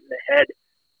getting hit in the head.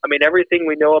 I mean, everything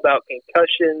we know about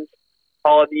concussions,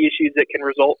 all of the issues that can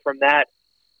result from that,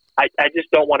 I just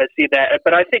don't want to see that.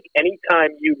 But I think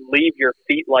anytime you leave your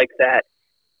feet like that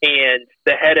and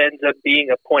the head ends up being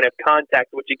a point of contact,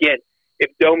 which again, if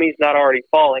Domi's not already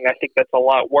falling, I think that's a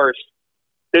lot worse.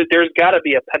 There's got to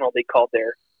be a penalty called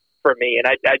there for me, and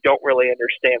I don't really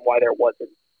understand why there wasn't.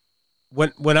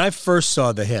 When I first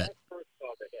saw the hit,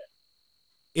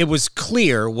 it was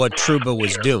clear what Trouba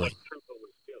was doing.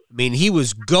 I mean, he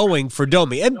was going for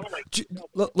Domi. And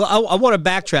I want to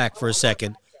backtrack for a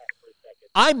second.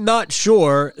 I'm not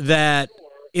sure that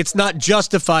it's not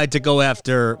justified to go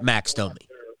after Max Domi,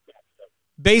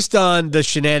 based on the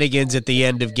shenanigans at the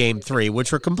end of Game 3,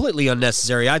 which were completely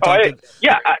unnecessary. I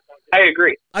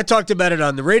agree. I talked about it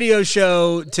on the radio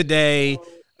show today,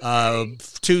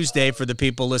 Tuesday, for the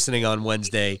people listening on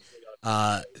Wednesday,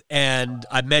 and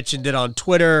I mentioned it on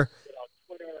Twitter.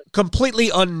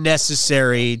 Completely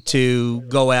unnecessary to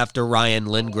go after Ryan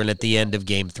Lindgren at the end of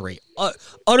Game 3.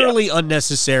 Utterly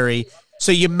unnecessary.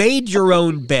 So you made your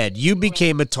own bed. You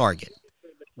became a target.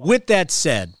 With that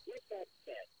said,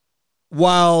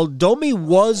 while Domi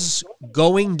was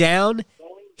going down,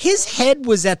 his head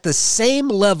was at the same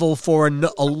level for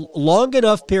a long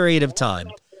enough period of time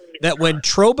that when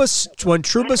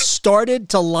Trouba started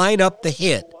to line up the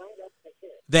hit,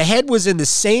 the head was in the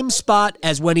same spot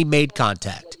as when he made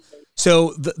contact.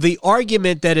 So the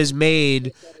argument that is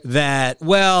made that,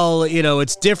 well,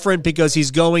 it's different because he's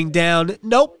going down,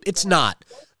 nope, it's not.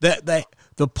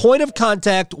 The point of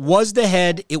contact was the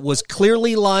head. It was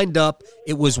clearly lined up.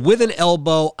 It was with an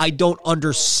elbow. I don't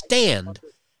understand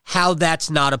how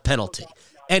that's not a penalty.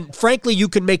 And frankly, you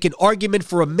can make an argument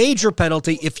for a major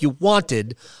penalty if you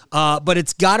wanted, but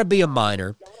it's got to be a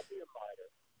minor.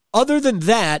 Other than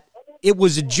that, it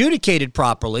was adjudicated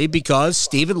properly because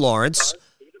Stephen Lawrence,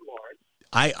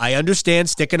 I understand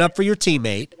sticking up for your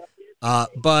teammate,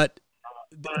 but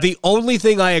the only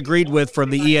thing I agreed with from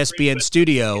the ESPN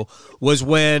studio was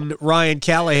when Ryan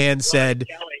Callahan said,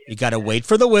 you got to wait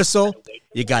for the whistle,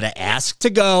 you got to ask to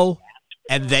go,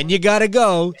 and then you got to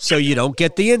go so you don't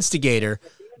get the instigator,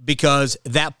 because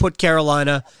that put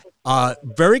Carolina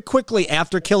very quickly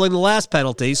after killing the last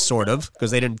penalty, sort of,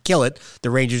 because they didn't kill it. The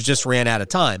Rangers just ran out of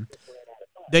time.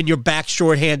 Then you're back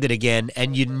shorthanded again,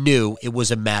 and you knew it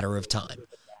was a matter of time.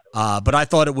 But I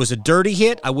thought it was a dirty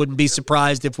hit. I wouldn't be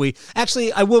surprised if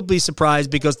I will be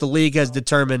surprised because the league has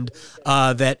determined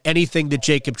that anything that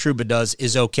Jacob Trouba does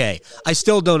is okay. I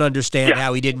still don't understand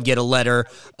how he didn't get a letter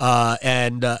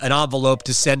and an envelope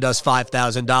to send us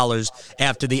 $5,000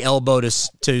 after the elbow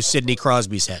to Sidney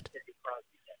Crosby's head.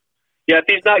 Yeah, if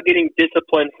he's not getting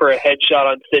disciplined for a headshot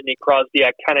on Sidney Crosby,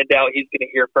 I kind of doubt he's going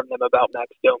to hear from them about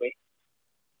Max Domi.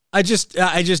 I just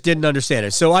didn't understand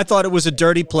it. So I thought it was a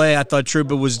dirty play. I thought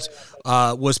Trouba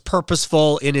was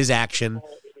purposeful in his action,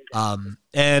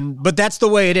 but that's the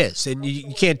way it is, and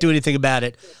you can't do anything about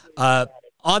it.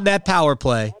 On that power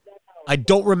play, I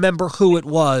don't remember who it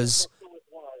was,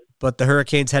 but the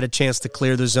Hurricanes had a chance to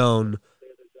clear the zone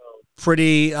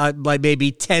pretty like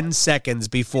maybe 10 seconds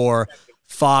before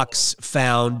Fox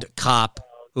found Kopp,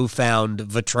 who found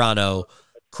Vetrano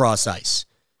cross ice.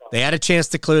 They had a chance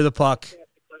to clear the puck,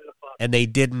 and they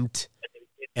didn't,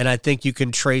 and I think you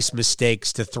can trace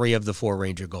mistakes to 3 of the 4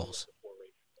 Ranger goals.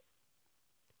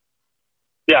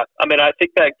 Yeah, I mean, I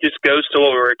think that just goes to what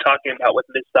we were talking about with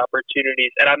missed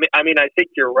opportunities. And I mean, I think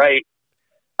you're right.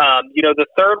 The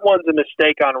third one's a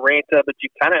mistake on Ranta, but you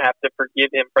kind of have to forgive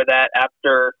him for that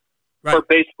or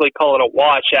basically call it a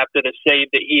wash after the save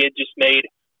that he had just made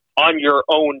on your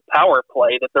own power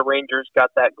play that the Rangers got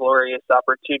that glorious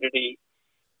opportunity.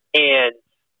 And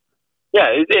yeah,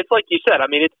 it's like you said. I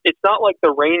mean, it's not like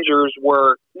the Rangers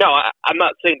were. No, I'm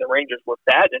not saying the Rangers were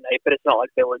bad tonight, but it's not like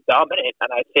they were dominant. And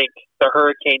I think the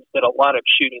Hurricanes did a lot of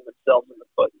shooting themselves in the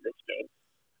foot in this game.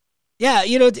 Yeah,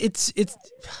 it's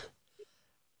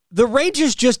the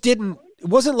Rangers just didn't. It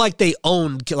wasn't like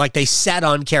they sat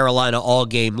on Carolina all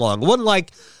game long. It wasn't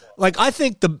like I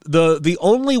think the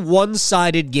only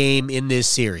one-sided game in this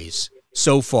series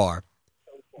so far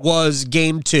was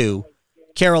Game 2.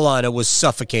 Carolina was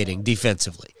suffocating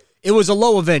defensively. It was a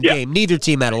low-event game. Neither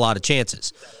team had a lot of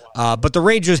chances. But the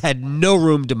Rangers had no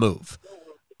room to move.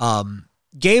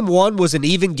 Game 1 was an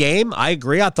even game. I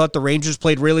agree. I thought the Rangers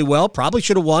played really well. Probably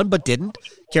should have won, but didn't.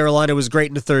 Carolina was great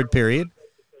in the third period.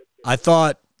 I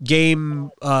thought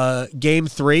Game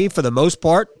 3, for the most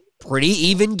part, pretty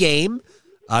even game.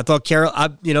 I thought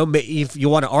if you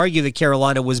want to argue that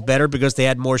Carolina was better because they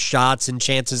had more shots and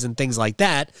chances and things like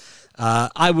that,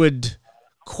 I would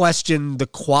question the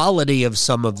quality of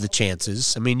some of the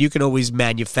chances. I mean, you can always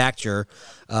manufacture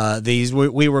these.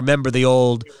 We remember the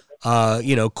old,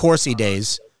 Corsi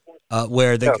days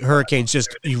where the Hurricanes just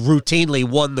routinely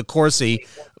won the Corsi,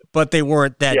 but they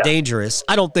weren't that dangerous.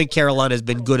 I don't think Carolina's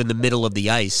been good in the middle of the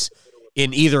ice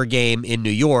in either game in New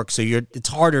York, so it's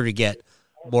harder to get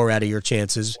more out of your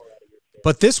chances.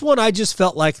 But this one, I just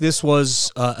felt like this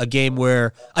was a game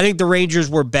where I think the Rangers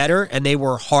were better and they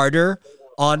were harder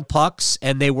on pucks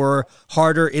and they were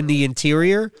harder in the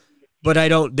interior, but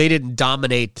they didn't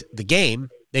dominate the game.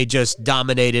 They just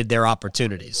dominated their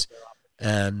opportunities.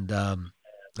 And I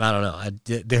don't know.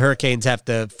 The Hurricanes have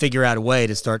to figure out a way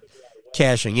to start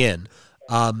cashing in.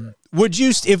 Would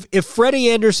you, if Freddie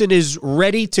Anderson is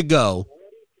ready to go,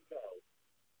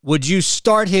 would you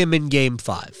start him in Game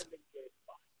 5?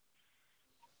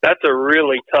 That's a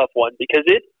really tough one because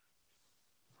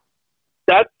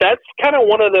that's kind of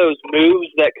one of those moves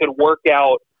that could work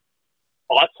out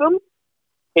awesome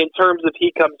in terms of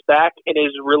he comes back and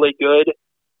is really good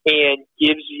and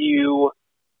gives you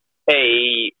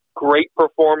a great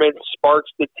performance,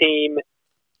 sparks the team,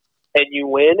 and you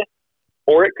win.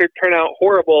 Or it could turn out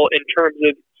horrible in terms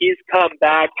of he comes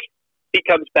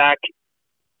back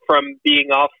from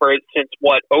being off for since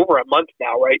over a month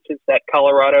now, right? Since that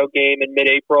Colorado game in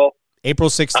mid-April. April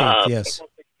 16th, yes.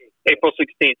 April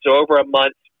 16th, so over a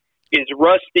month. Is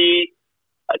rusty,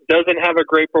 doesn't have a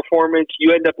great performance.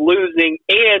 You end up losing,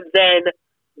 and then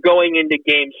going into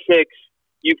Game 6,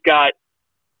 you've got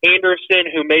Anderson,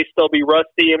 who may still be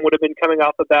rusty and would have been coming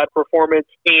off a bad performance,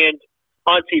 and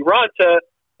Antti Raanta,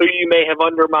 who you may have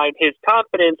undermined his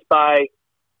confidence by.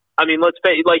 I mean, let's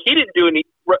say, he didn't do any.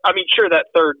 I mean, sure, that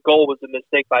third goal was a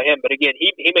mistake by him, but again,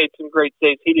 he made some great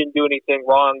saves. He didn't do anything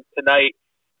wrong tonight.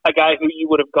 A guy who you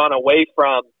would have gone away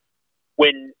from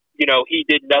when he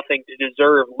did nothing to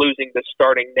deserve losing the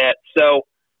starting net. So,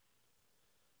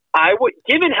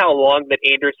 given how long that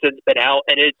Anderson's been out,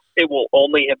 and it will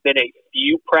only have been a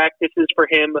few practices for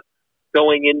him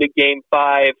going into Game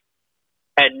 5,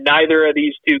 and neither of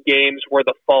these two games were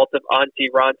the fault of Antti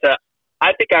Raanta,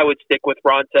 I think I would stick with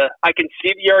Raanta. I can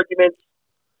see the arguments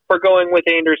for going with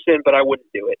Anderson, but I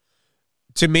wouldn't do it.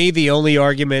 To me, the only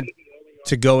argument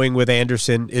to going with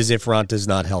Anderson is if Ranta's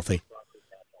not healthy.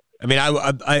 I mean,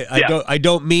 I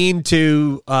don't mean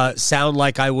to sound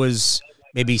like I was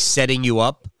maybe setting you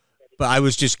up, but I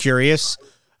was just curious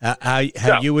how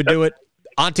you would do it.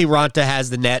 Antti Raanta has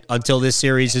the net until this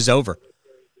series is over.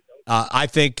 I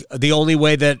think the only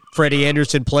way that Freddie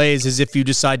Anderson plays is if you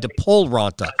decide to pull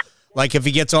Raanta. Like if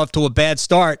he gets off to a bad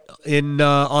start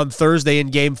on Thursday in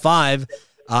Game 5,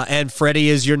 and Freddie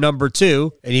is your number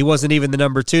 2, and he wasn't even the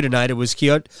number 2 tonight. It was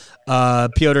Pyotr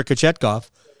Kochetkov.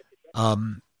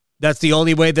 That's the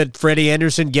only way that Freddie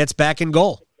Anderson gets back in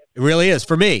goal. It really is,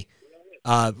 for me.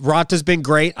 Ranta's been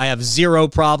great. I have zero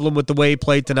problem with the way he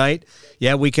played tonight.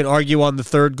 Yeah, we can argue on the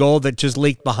third goal that just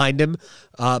leaked behind him.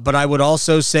 But I would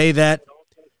also say that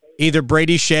either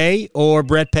Brady Shea or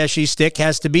Brett Pesce's stick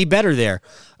has to be better there.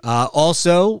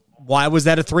 Also, why was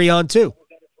that a 3-on-2?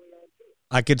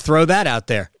 I could throw that out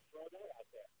there.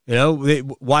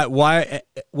 Why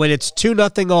when it's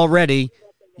 2-0 already,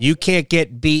 you can't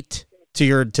get beat to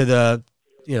your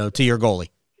goalie.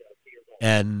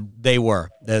 And they were.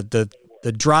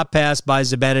 The drop pass by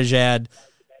Zibanejad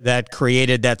that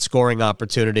created that scoring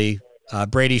opportunity.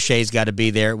 Brady Shea's got to be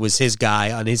there. It was his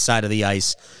guy on his side of the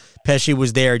ice. Pesce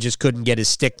was there, just couldn't get his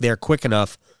stick there quick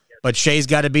enough. But Shea's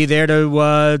got to be there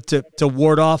to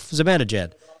ward off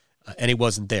Zibanejad, and he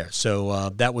wasn't there. So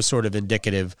that was sort of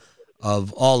indicative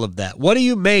of all of that. What do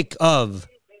you make of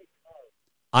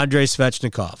Andrei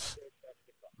Svechnikov?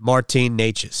 Martin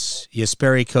Necas,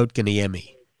 Jesperi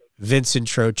Kotkaniemi, Vincent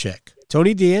Trocheck,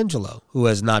 Tony DeAngelo, who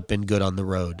has not been good on the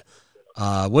road.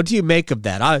 What do you make of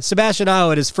that? Sebastian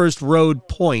Aho at his first road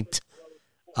point,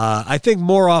 I think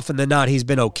more often than not he's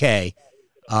been okay,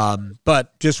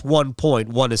 but just 1 point,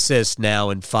 1 assist now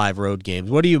in 5 road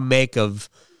games. What do you make of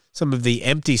some of the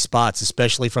empty spots,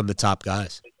 especially from the top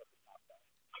guys?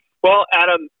 Well,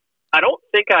 Adam, I don't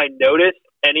think I noticed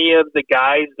any of the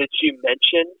guys that you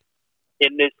mentioned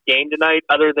in this game tonight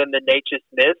other than the Necas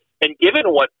miss. And given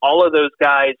what all of those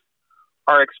guys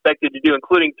are expected to do,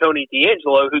 including Tony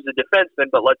DeAngelo, who's a defenseman,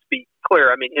 but let's be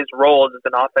clear, I mean, his role is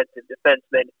as an offensive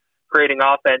defenseman, creating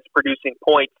offense, producing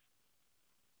points.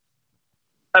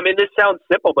 I mean, this sounds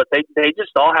simple, but they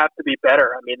just all have to be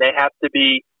better. I mean, they have to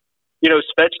be,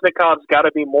 Svechnikov's got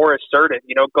to be more assertive.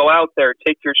 Go out there,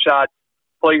 take your shots,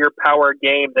 play your power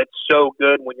game that's so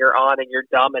good when you're on and you're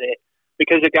dominant.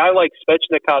 Because a guy like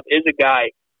Svechnikov is a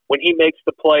guy, when he makes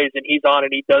the plays and he's on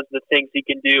and he does the things he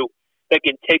can do, that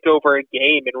can take over a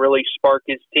game and really spark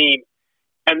his team.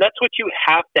 And that's what you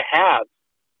have to have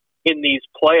in these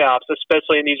playoffs,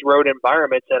 especially in these road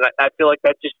environments. And I feel like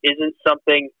that just isn't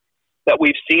something that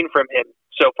we've seen from him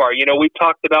so far. We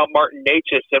talked about Martin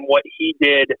Necas and what he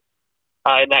did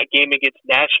in that game against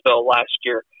Nashville last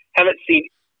year. Haven't seen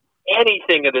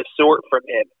anything of the sort from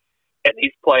him in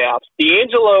these playoffs.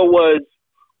 DeAngelo was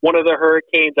one of the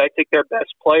Hurricanes, I think, their best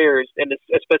players,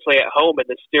 especially at home in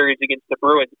the series against the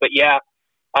Bruins. But yeah,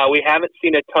 we haven't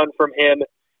seen a ton from him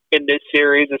in this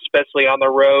series, especially on the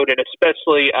road, and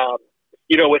especially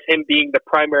with him being the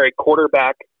primary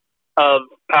quarterback of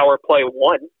Power Play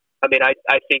 1. I mean,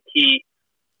 I think he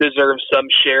deserves some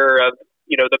share of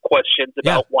the questions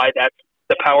about why that's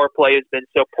the power play has been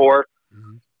so poor.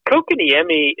 Mm-hmm.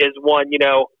 Kotkaniemi is one.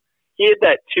 He had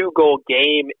that 2-goal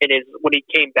game when he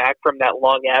came back from that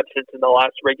long absence in the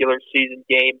last regular season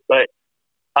game. But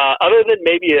other than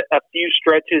maybe a few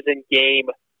stretches in game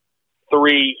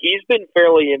 3, he's been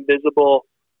fairly invisible,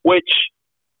 which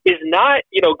is not,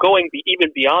 going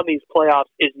even beyond these playoffs,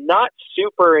 is not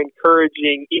super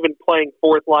encouraging, even playing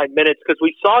fourth-line minutes, because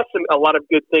we saw a lot of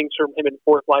good things from him in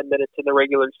fourth-line minutes in the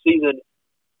regular season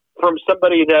from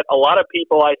somebody that a lot of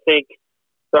people, I think,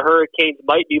 the Hurricanes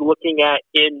might be looking at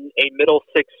in a middle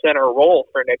six center role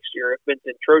for next year if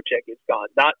Vincent Trocheck is gone.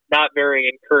 Not very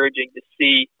encouraging to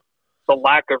see the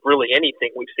lack of really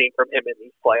anything we've seen from him in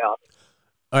these playoffs.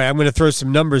 All right, I'm going to throw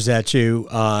some numbers at you,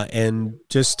 and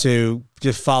just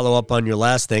follow up on your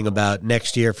last thing about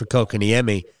next year for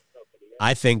Kotkaniemi.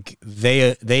 I think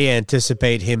they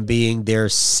anticipate him being their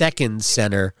second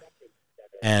center,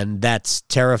 and that's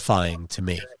terrifying to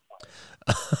me.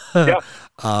 Yeah.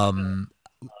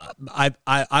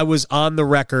 I was on the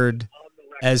record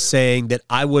as saying that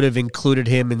I would have included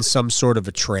him in some sort of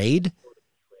a trade.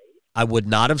 I would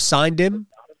not have signed him,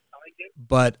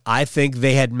 but I think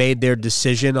they had made their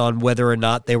decision on whether or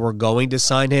not they were going to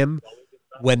sign him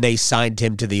when they signed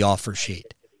him to the offer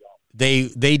sheet.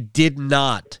 They did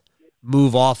not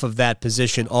move off of that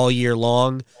position all year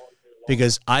long,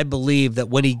 because I believe that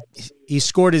when he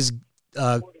scored his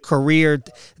career,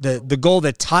 the goal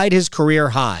that tied his career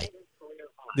high.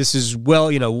 This is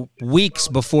weeks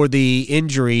before the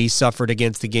injury he suffered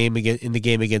in the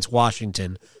game against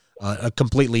Washington, a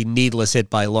completely needless hit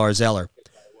by Lars Eller.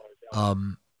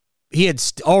 He had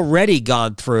already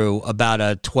gone through about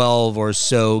a 12 or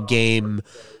so game.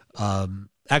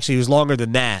 Actually, it was longer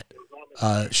than that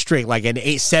streak, like an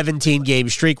 17 game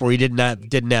streak where he didn't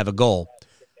have a goal.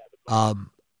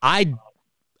 I've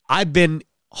been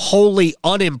wholly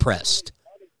unimpressed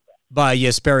by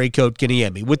Jesperi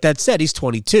Kotkaniemi. With that said, he's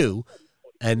 22,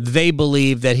 and they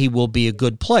believe that he will be a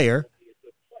good player.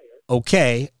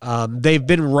 Okay, they've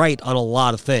been right on a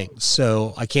lot of things,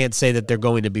 so I can't say that they're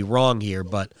going to be wrong here,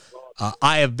 but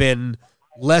I've been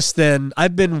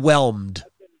whelmed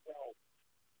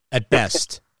at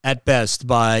best by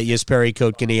Jesperi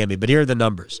Kotkaniemi. But here are the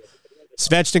numbers.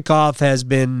 Svechnikov has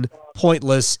been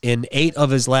pointless in 8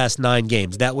 of his last 9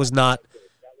 games. That was not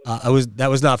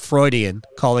Freudian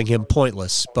calling him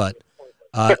pointless, but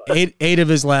 8 of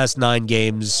his last 9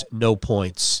 games, no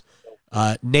points.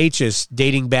 Necas,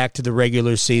 dating back to the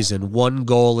regular season, 1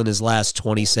 goal in his last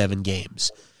 27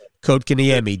 games.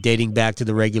 Kotkaniemi, dating back to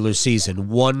the regular season,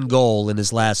 1 goal in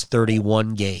his last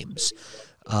 31 games.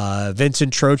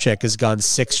 Vincent Trocheck has gone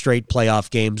 6 straight playoff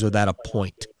games without a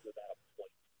point.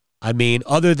 I mean,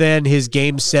 other than his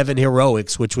Game 7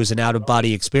 heroics, which was an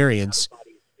out-of-body experience,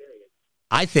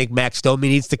 I think Max Domi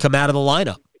needs to come out of the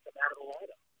lineup.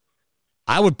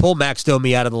 I would pull Max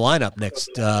Domi out of the lineup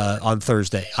next on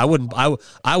Thursday. I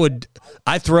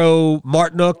throw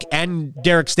Martinook and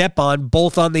Derek Stepan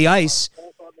both on the ice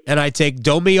and I take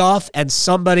Domi off and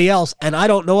somebody else, and I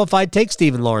don't know if I'd take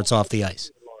Steven Lawrence off the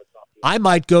ice. I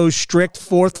might go strict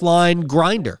fourth-line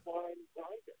grinder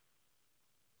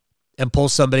and pull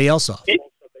somebody else off.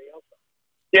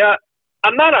 Yeah,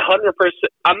 I'm not 100%.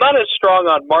 I'm not as strong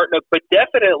on Martinook, but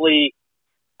definitely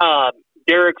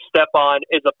Derek Stepan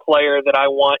is a player that I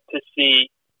want to see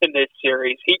in this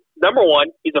series. Number one,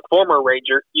 he's a former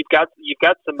Ranger. You've got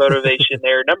some motivation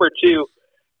there. Number two,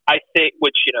 I think,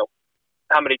 which,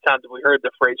 how many times have we heard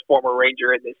the phrase former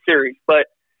Ranger in this series? But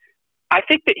I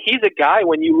think that he's a guy,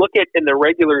 when you look at in the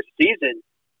regular season,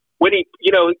 when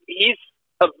he's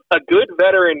a good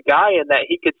veteran guy in that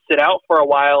he could sit out for a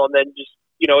while and then just,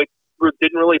 it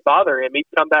didn't really bother him. He'd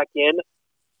come back in,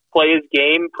 play his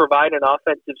game, provide an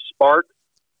offensive spark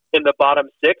in the bottom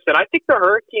six. And I think the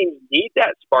Hurricanes need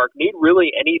that spark, need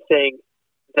really anything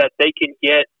that they can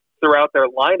get throughout their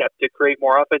lineup to create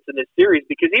more offense in this series,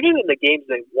 because even in the games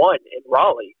they won in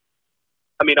Raleigh,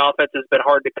 offense has been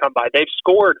hard to come by. They've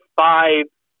scored 5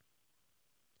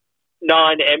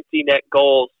 non-empty net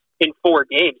goals in 4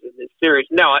 games in this series.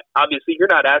 Now, obviously, you're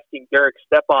not asking Derek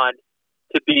Stepan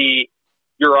to be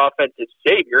your offensive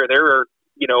savior. There are,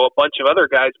 a bunch of other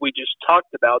guys we just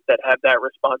talked about that have that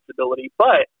responsibility.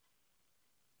 But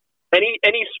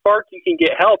any spark you can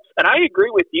get helps. And I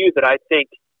agree with you that I think,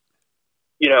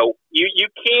 you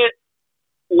can't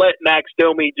let Max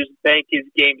Domi just bank his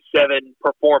Game 7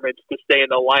 performance to stay in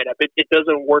the lineup. It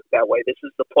doesn't work that way. This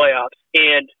is the playoffs.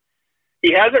 And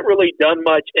he hasn't really done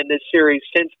much in this series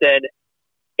since then.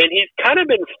 And he's kind of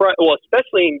been front,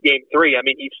 especially in Game 3.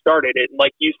 He started it. And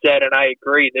like you said, and I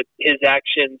agree, that his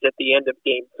actions at the end of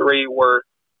Game 3 were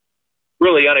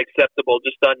really unacceptable,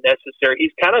 just unnecessary.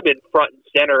 He's kind of been front and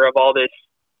center of all this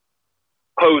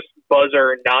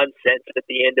post-buzzer nonsense at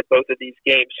the end of both of these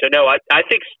games. So, no, I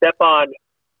think Stepan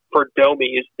for Domi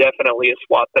is definitely a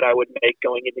swap that I would make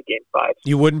going into Game 5.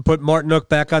 You wouldn't put Martinook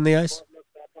back on the ice?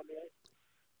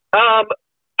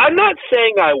 I'm not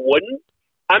saying I wouldn't.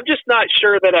 I'm just not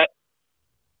sure that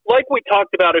like we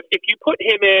talked about, if you put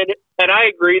him in, and I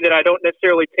agree that I don't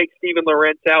necessarily take Steven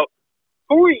Lawrence out,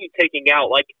 who are you taking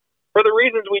out? Like, for the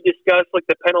reasons we discussed, like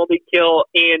the penalty kill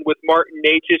and with Martin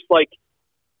Necas, like,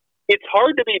 it's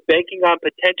hard to be banking on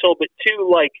potential, but two,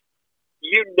 like,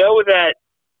 that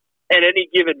at any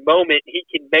given moment he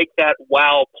can make that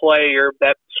wow play or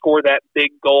that score that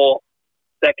big goal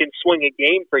that can swing a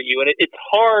game for you. And it's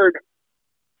hard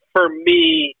for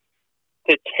me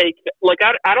to take like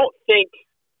I don't think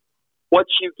what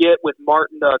you get with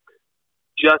Martinook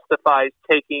justifies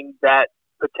taking that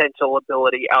potential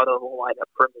ability out of the lineup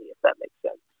for me, if that makes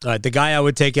sense. All right, the guy I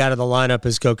would take out of the lineup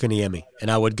is Kokoniemi,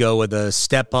 and I would go with a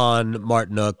Stepan,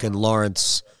 Martinook, and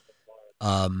Lawrence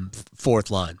fourth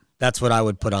line. That's what I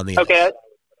would put on the ice.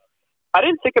 I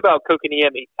didn't think about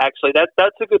Kokoniemi, actually.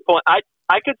 That's a good point. I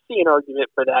could see an argument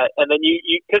for that. And then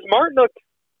because Martinook,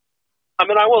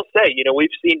 I will say, we've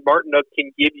seen Martinook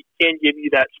can give you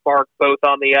that spark both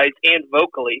on the ice and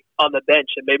vocally on the bench,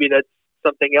 and maybe that's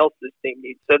something else this team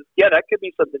needs. So, yeah, that could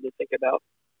be something to think about.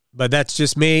 But that's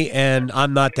just me, and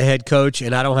I'm not the head coach,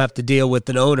 and I don't have to deal with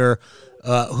an owner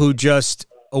who just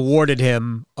awarded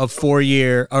him a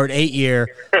 4-year or an 8-year,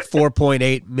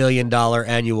 $4.8 million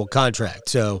annual contract.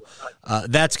 So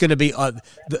that's going to be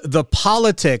the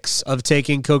politics of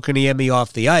taking Kokoniemi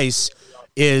off the ice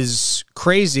is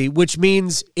crazy, which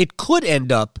means it could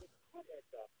end up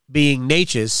being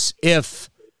Necas if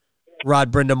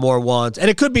Rod Brindamore wants, and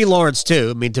it could be Lawrence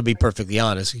too. To be perfectly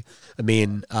honest,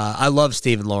 I love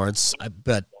Steven Lawrence,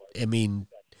 but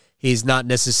he's not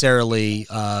necessarily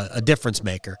a difference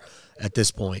maker at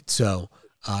this point. So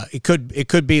it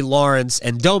could be Lawrence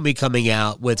and Domi coming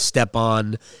out with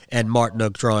Stepan and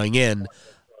Martinook drawing in.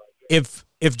 If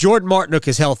Jordan Martinook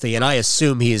is healthy, and I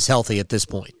assume he is healthy at this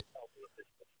point,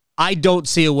 I don't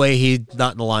see a way he's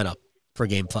not in the lineup for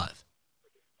Game 5.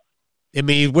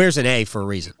 He wears an A for a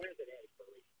reason.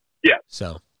 Yeah.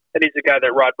 So. And he's a guy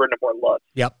that Rod Brindamore loves.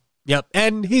 Yep.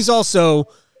 And he's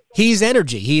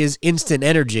energy. He is instant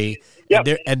energy. Yep.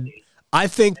 And I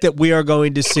think that we are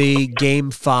going to see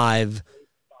Game 5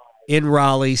 in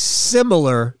Raleigh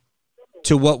similar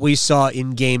to what we saw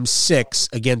in Game 6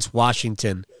 against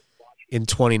Washington in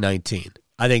 2019.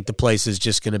 I think the place is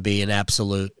just going to be an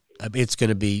absolute – it's going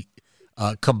to be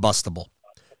combustible.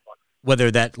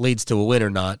 Whether that leads to a win or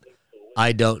not,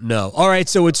 I don't know. All right,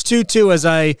 so it's 2-2 as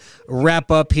I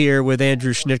wrap up here with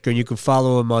Andrew Schnitker, and you can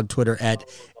follow him on Twitter at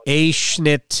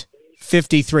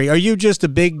aschnitt53. Are you just a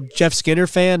big Jeff Skinner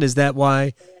fan? Is that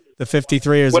why the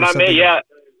 53? Is when I made, yeah.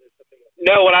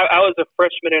 No, when I was a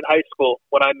freshman in high school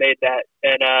when I made that,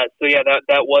 and so yeah,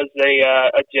 that was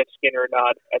a Jeff Skinner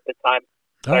nod at the time.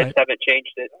 I just haven't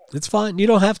changed it. It's fine. You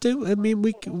don't have to. I mean,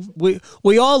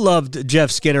 we all loved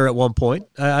Jeff Skinner at one point.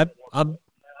 I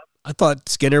thought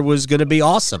Skinner was going to be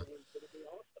awesome,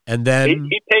 and then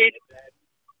he paid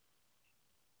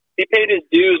his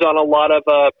dues on a lot of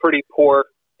pretty poor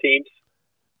teams.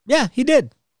 Yeah, he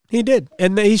did. He did.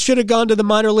 And he should have gone to the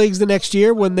minor leagues the next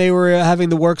year when they were having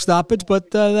the work stoppage,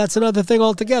 but that's another thing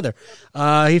altogether.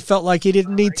 He felt like he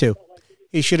didn't need to.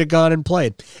 He should have gone and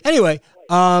played. Anyway,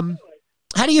 how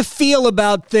do you feel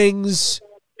about things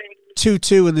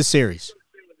 2-2 in the series?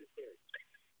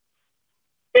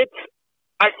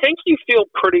 I think you feel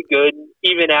pretty good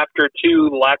even after two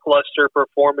lackluster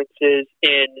performances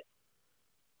in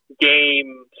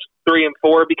games 3 and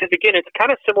 4, because again, it's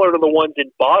kind of similar to the ones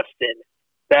in Boston,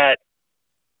 that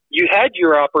you had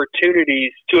your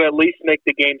opportunities to at least make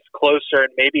the games closer and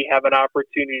maybe have an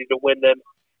opportunity to win them.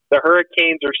 The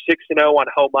Hurricanes are 6-0 on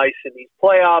home ice in these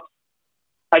playoffs.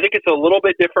 I think it's a little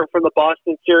bit different from the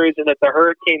Boston series in that the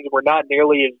Hurricanes were not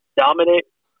nearly as dominant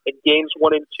in games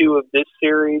 1 and 2 of this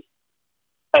series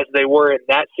as they were in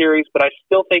that series, but I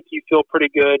still think you feel pretty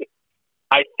good.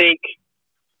 I think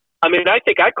I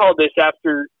called this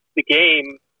after the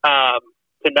game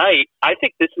tonight. I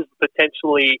think this is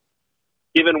potentially,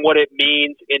 given what it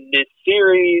means in this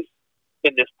series,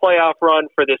 in this playoff run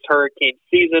for this Hurricane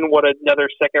season, what another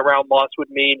second-round loss would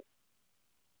mean.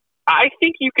 I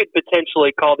think you could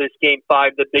potentially call this Game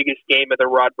 5 the biggest game of the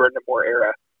Rod Brind'Amour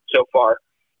era so far.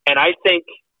 And I think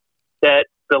that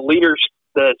the leaders,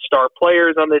 the star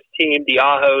players on this team, the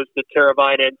Ahos, the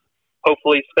Teravainen,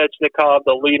 hopefully Svechnikov,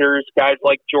 the leaders, guys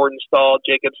like Jordan Staal,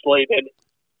 Jacob Slavin,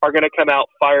 are going to come out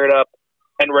fired up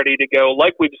and ready to go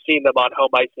like we've seen them on home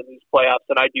ice in these playoffs.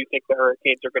 And I do think the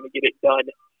Hurricanes are going to get it done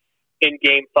in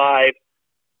Game 5.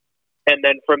 And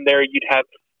then from there, you'd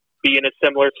be in a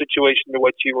similar situation to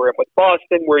what you were in with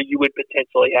Boston, where you would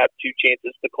potentially have 2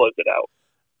 chances to close it out.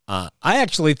 I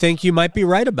actually think you might be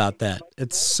right about that.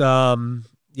 It's I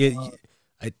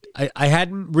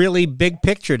hadn't really big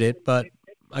pictured it, but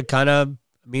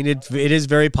it is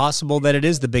very possible that it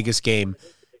is the biggest game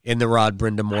in the Rod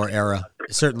Brind'Amour era.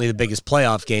 Certainly the biggest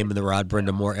playoff game in the Rod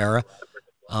Brind'Amour era.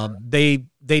 They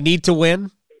need to win.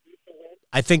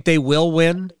 I think they will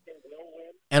win.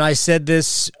 And I said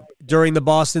this during the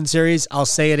Boston series. I'll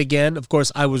say it again. Of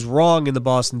course, I was wrong in the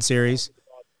Boston series.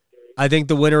 I think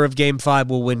the winner of Game 5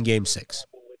 will win Game 6.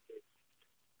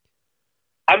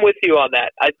 I'm with you on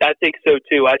that. I think so,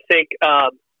 too. I think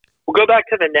we'll go back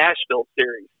to the Nashville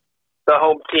series. The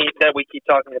home team that we keep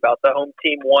talking about. The home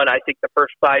team won, I think, the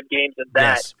first 5 games of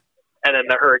that. Yes. And then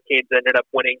the Hurricanes ended up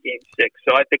winning Game 6.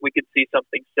 So I think we could see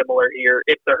something similar here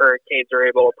if the Hurricanes are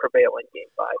able to prevail in Game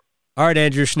 5. All right,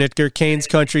 Andrew Schnitker, Canes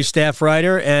Country staff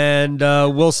writer, and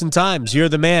Wilson Times, you're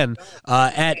the man,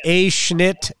 at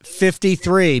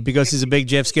aschnitt53, because he's a big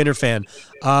Jeff Skinner fan.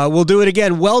 We'll do it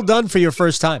again. Well done for your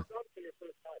first time.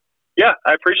 Yeah,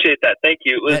 I appreciate that. Thank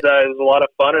you. It was a lot of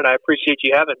fun, and I appreciate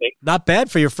you having me. Not bad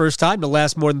for your first time to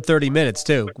last more than 30 minutes,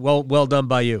 too. Well done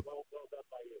by you.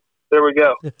 There we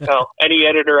go. Well, any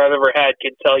editor I've ever had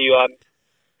can tell you I'm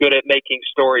good at making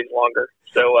stories longer.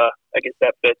 So I guess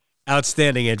that fits.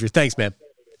 Outstanding, Andrew. Thanks, man.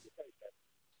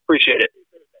 Appreciate it.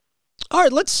 All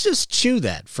right, let's just chew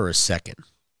that for a second.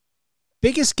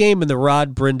 Biggest game in the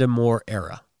Rod Brind'Amour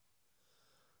era.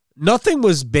 Nothing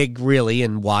was big, really,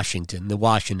 in Washington, the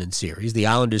Washington series. The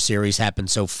Islanders series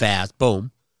happened so fast.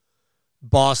 Boom.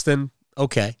 Boston,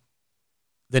 okay.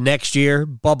 The next year,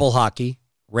 bubble hockey.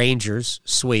 Rangers,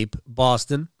 sweep.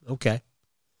 Boston, okay.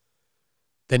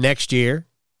 The next year,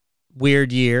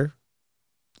 weird year.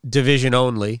 Division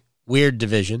only. Weird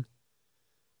division.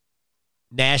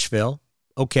 Nashville,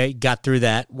 okay, got through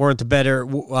that. Were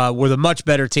the much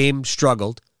better team,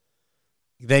 struggled.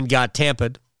 Then got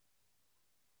Tampa'd.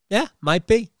 Yeah, might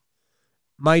be.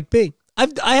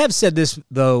 I have said this,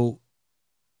 though,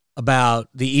 about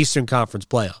the Eastern Conference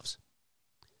playoffs.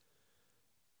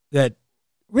 That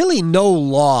really no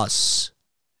loss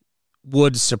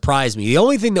would surprise me. The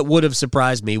only thing that would have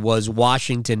surprised me was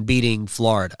Washington beating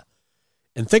Florida.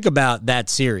 And think about that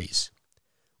series.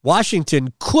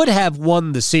 Washington could have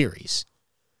won the series.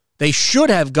 They should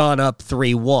have gone up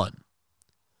 3-1.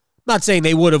 Not saying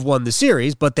they would have won the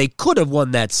series, but they could have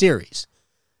won that series.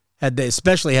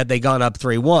 Especially had they gone up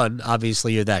 3-1,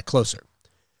 obviously you're that closer.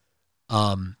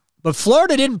 But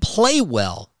Florida didn't play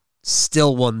well,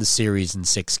 still won the series in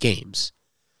 6 games.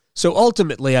 So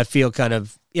ultimately I feel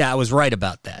I was right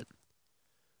about that.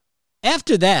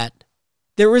 After that,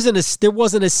 there wasn't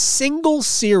a single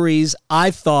series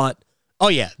I thought, oh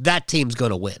yeah, that team's going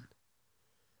to win.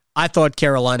 I thought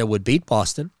Carolina would beat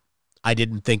Boston. I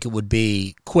didn't think it would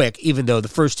be quick, even though the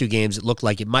first 2 games it looked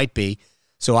like it might be.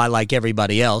 So I, like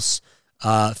everybody else,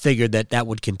 figured that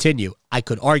would continue. I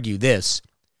could argue this.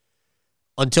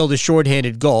 Until the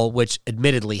shorthanded goal, which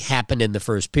admittedly happened in the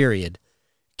first period,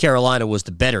 Carolina was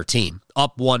the better team.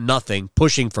 Up 1-0,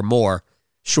 pushing for more.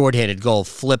 Shorthanded goal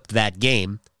flipped that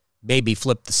game, maybe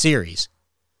flipped the series.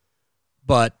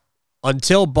 But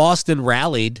until Boston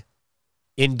rallied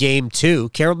in Game 2,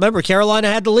 remember,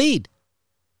 Carolina had the lead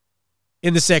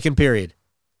in the second period.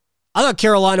 I thought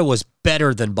Carolina was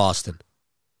better than Boston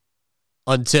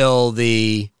until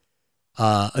the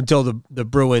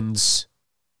Bruins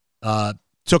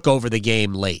took over the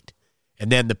game late.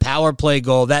 And then the power play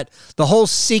goal, the whole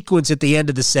sequence at the end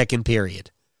of the second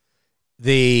period.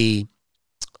 The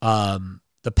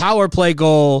power play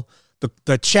goal,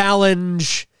 the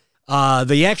challenge,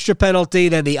 the extra penalty,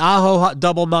 then the Aho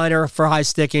double minor for high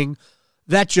sticking,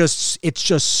 it's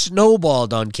just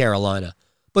snowballed on Carolina.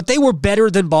 But they were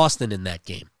better than Boston in that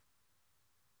game.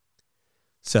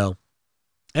 So,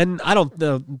 and I don't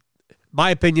know, my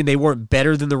opinion, they weren't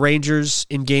better than the Rangers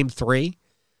in Game 3,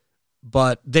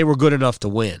 but they were good enough to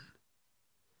win.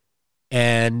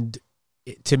 And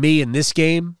to me, in this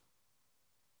game,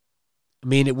 I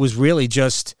mean, it was really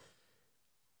just,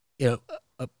 the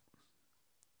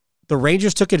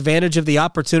Rangers took advantage of the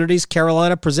opportunities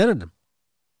Carolina presented them.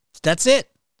 That's it.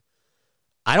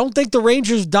 I don't think the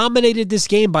Rangers dominated this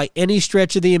game by any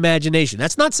stretch of the imagination.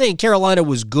 That's not saying Carolina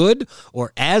was good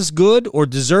or as good or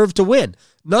deserved to win.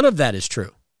 None of that is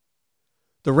true.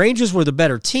 The Rangers were the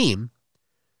better team,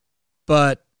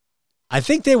 but I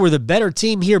think they were the better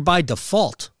team here by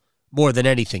default more than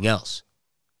anything else.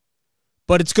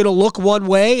 But it's going to look one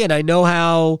way, and I know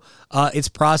how it's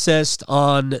processed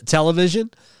on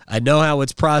television. I know how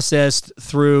it's processed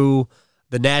through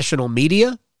the national media,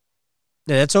 and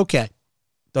that's okay.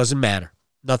 Doesn't matter.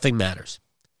 Nothing matters.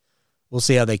 We'll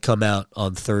see how they come out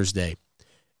on Thursday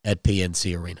at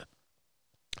PNC Arena.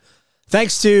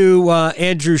 Thanks to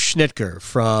Andrew Schnitker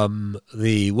from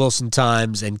the Wilson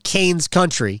Times and Canes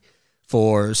Country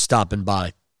for stopping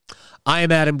by. I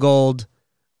am Adam Gold.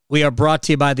 We are brought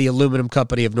to you by the Aluminum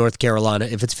Company of North Carolina.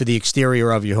 If it's for the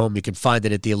exterior of your home, you can find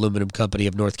it at the Aluminum Company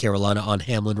of North Carolina on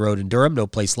Hamlin Road in Durham. No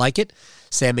place like it.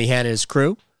 Sammy Hanna and his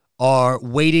crew are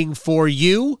waiting for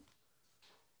you.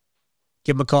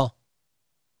 Give them a call.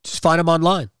 Just find them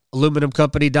online.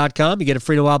 AluminumCompany.com. You get a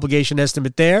free no obligation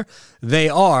estimate there. They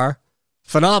are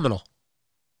phenomenal.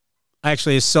 I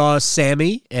actually saw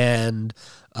Sammy and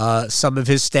some of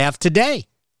his staff today.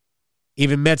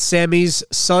 Even met Sammy's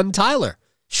son, Tyler.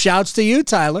 Shouts to you,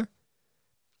 Tyler.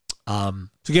 So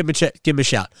give him a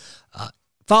shout.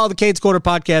 Follow the Canes Corner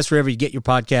podcast wherever you get your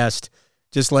podcast.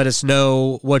 Just let us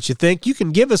know what you think. You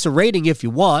can give us a rating if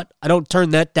you want. I don't turn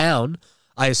that down.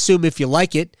 I assume if you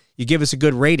like it, you give us a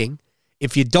good rating.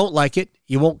 If you don't like it,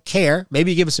 you won't care.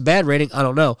 Maybe you give us a bad rating. I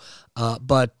don't know.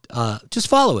 But just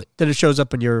follow it. Then it shows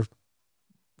up on your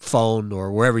phone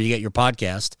or wherever you get your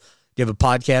podcast. Do you have a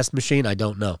podcast machine? I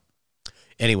don't know.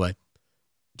 Anyway,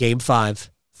 Game 5,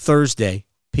 Thursday,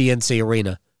 PNC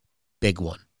Arena. Big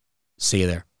one. See you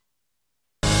there.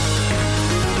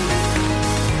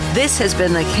 This has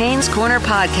been the Canes Corner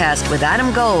Podcast with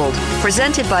Adam Gold,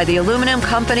 presented by the Aluminum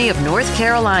Company of North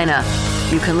Carolina.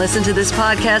 You can listen to this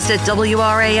podcast at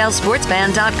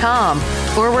WRALSportsFan.com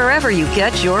or wherever you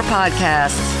get your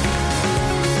podcasts.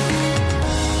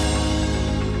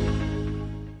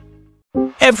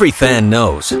 Every fan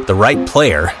knows the right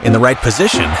player in the right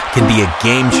position can be a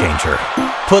game changer.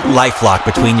 Put LifeLock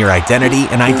between your identity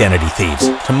and identity thieves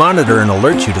to monitor and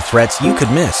alert you to threats you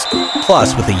could miss.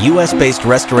 Plus, with a U.S.-based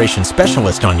restoration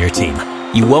specialist on your team,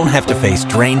 you won't have to face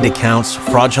drained accounts,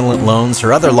 fraudulent loans,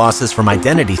 or other losses from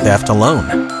identity theft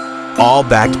alone. All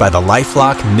backed by the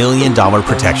LifeLock $1 Million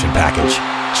Protection Package.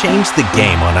 Change the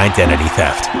game on identity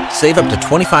theft. Save up to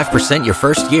 25% your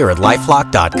first year at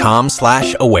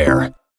LifeLock.com/aware.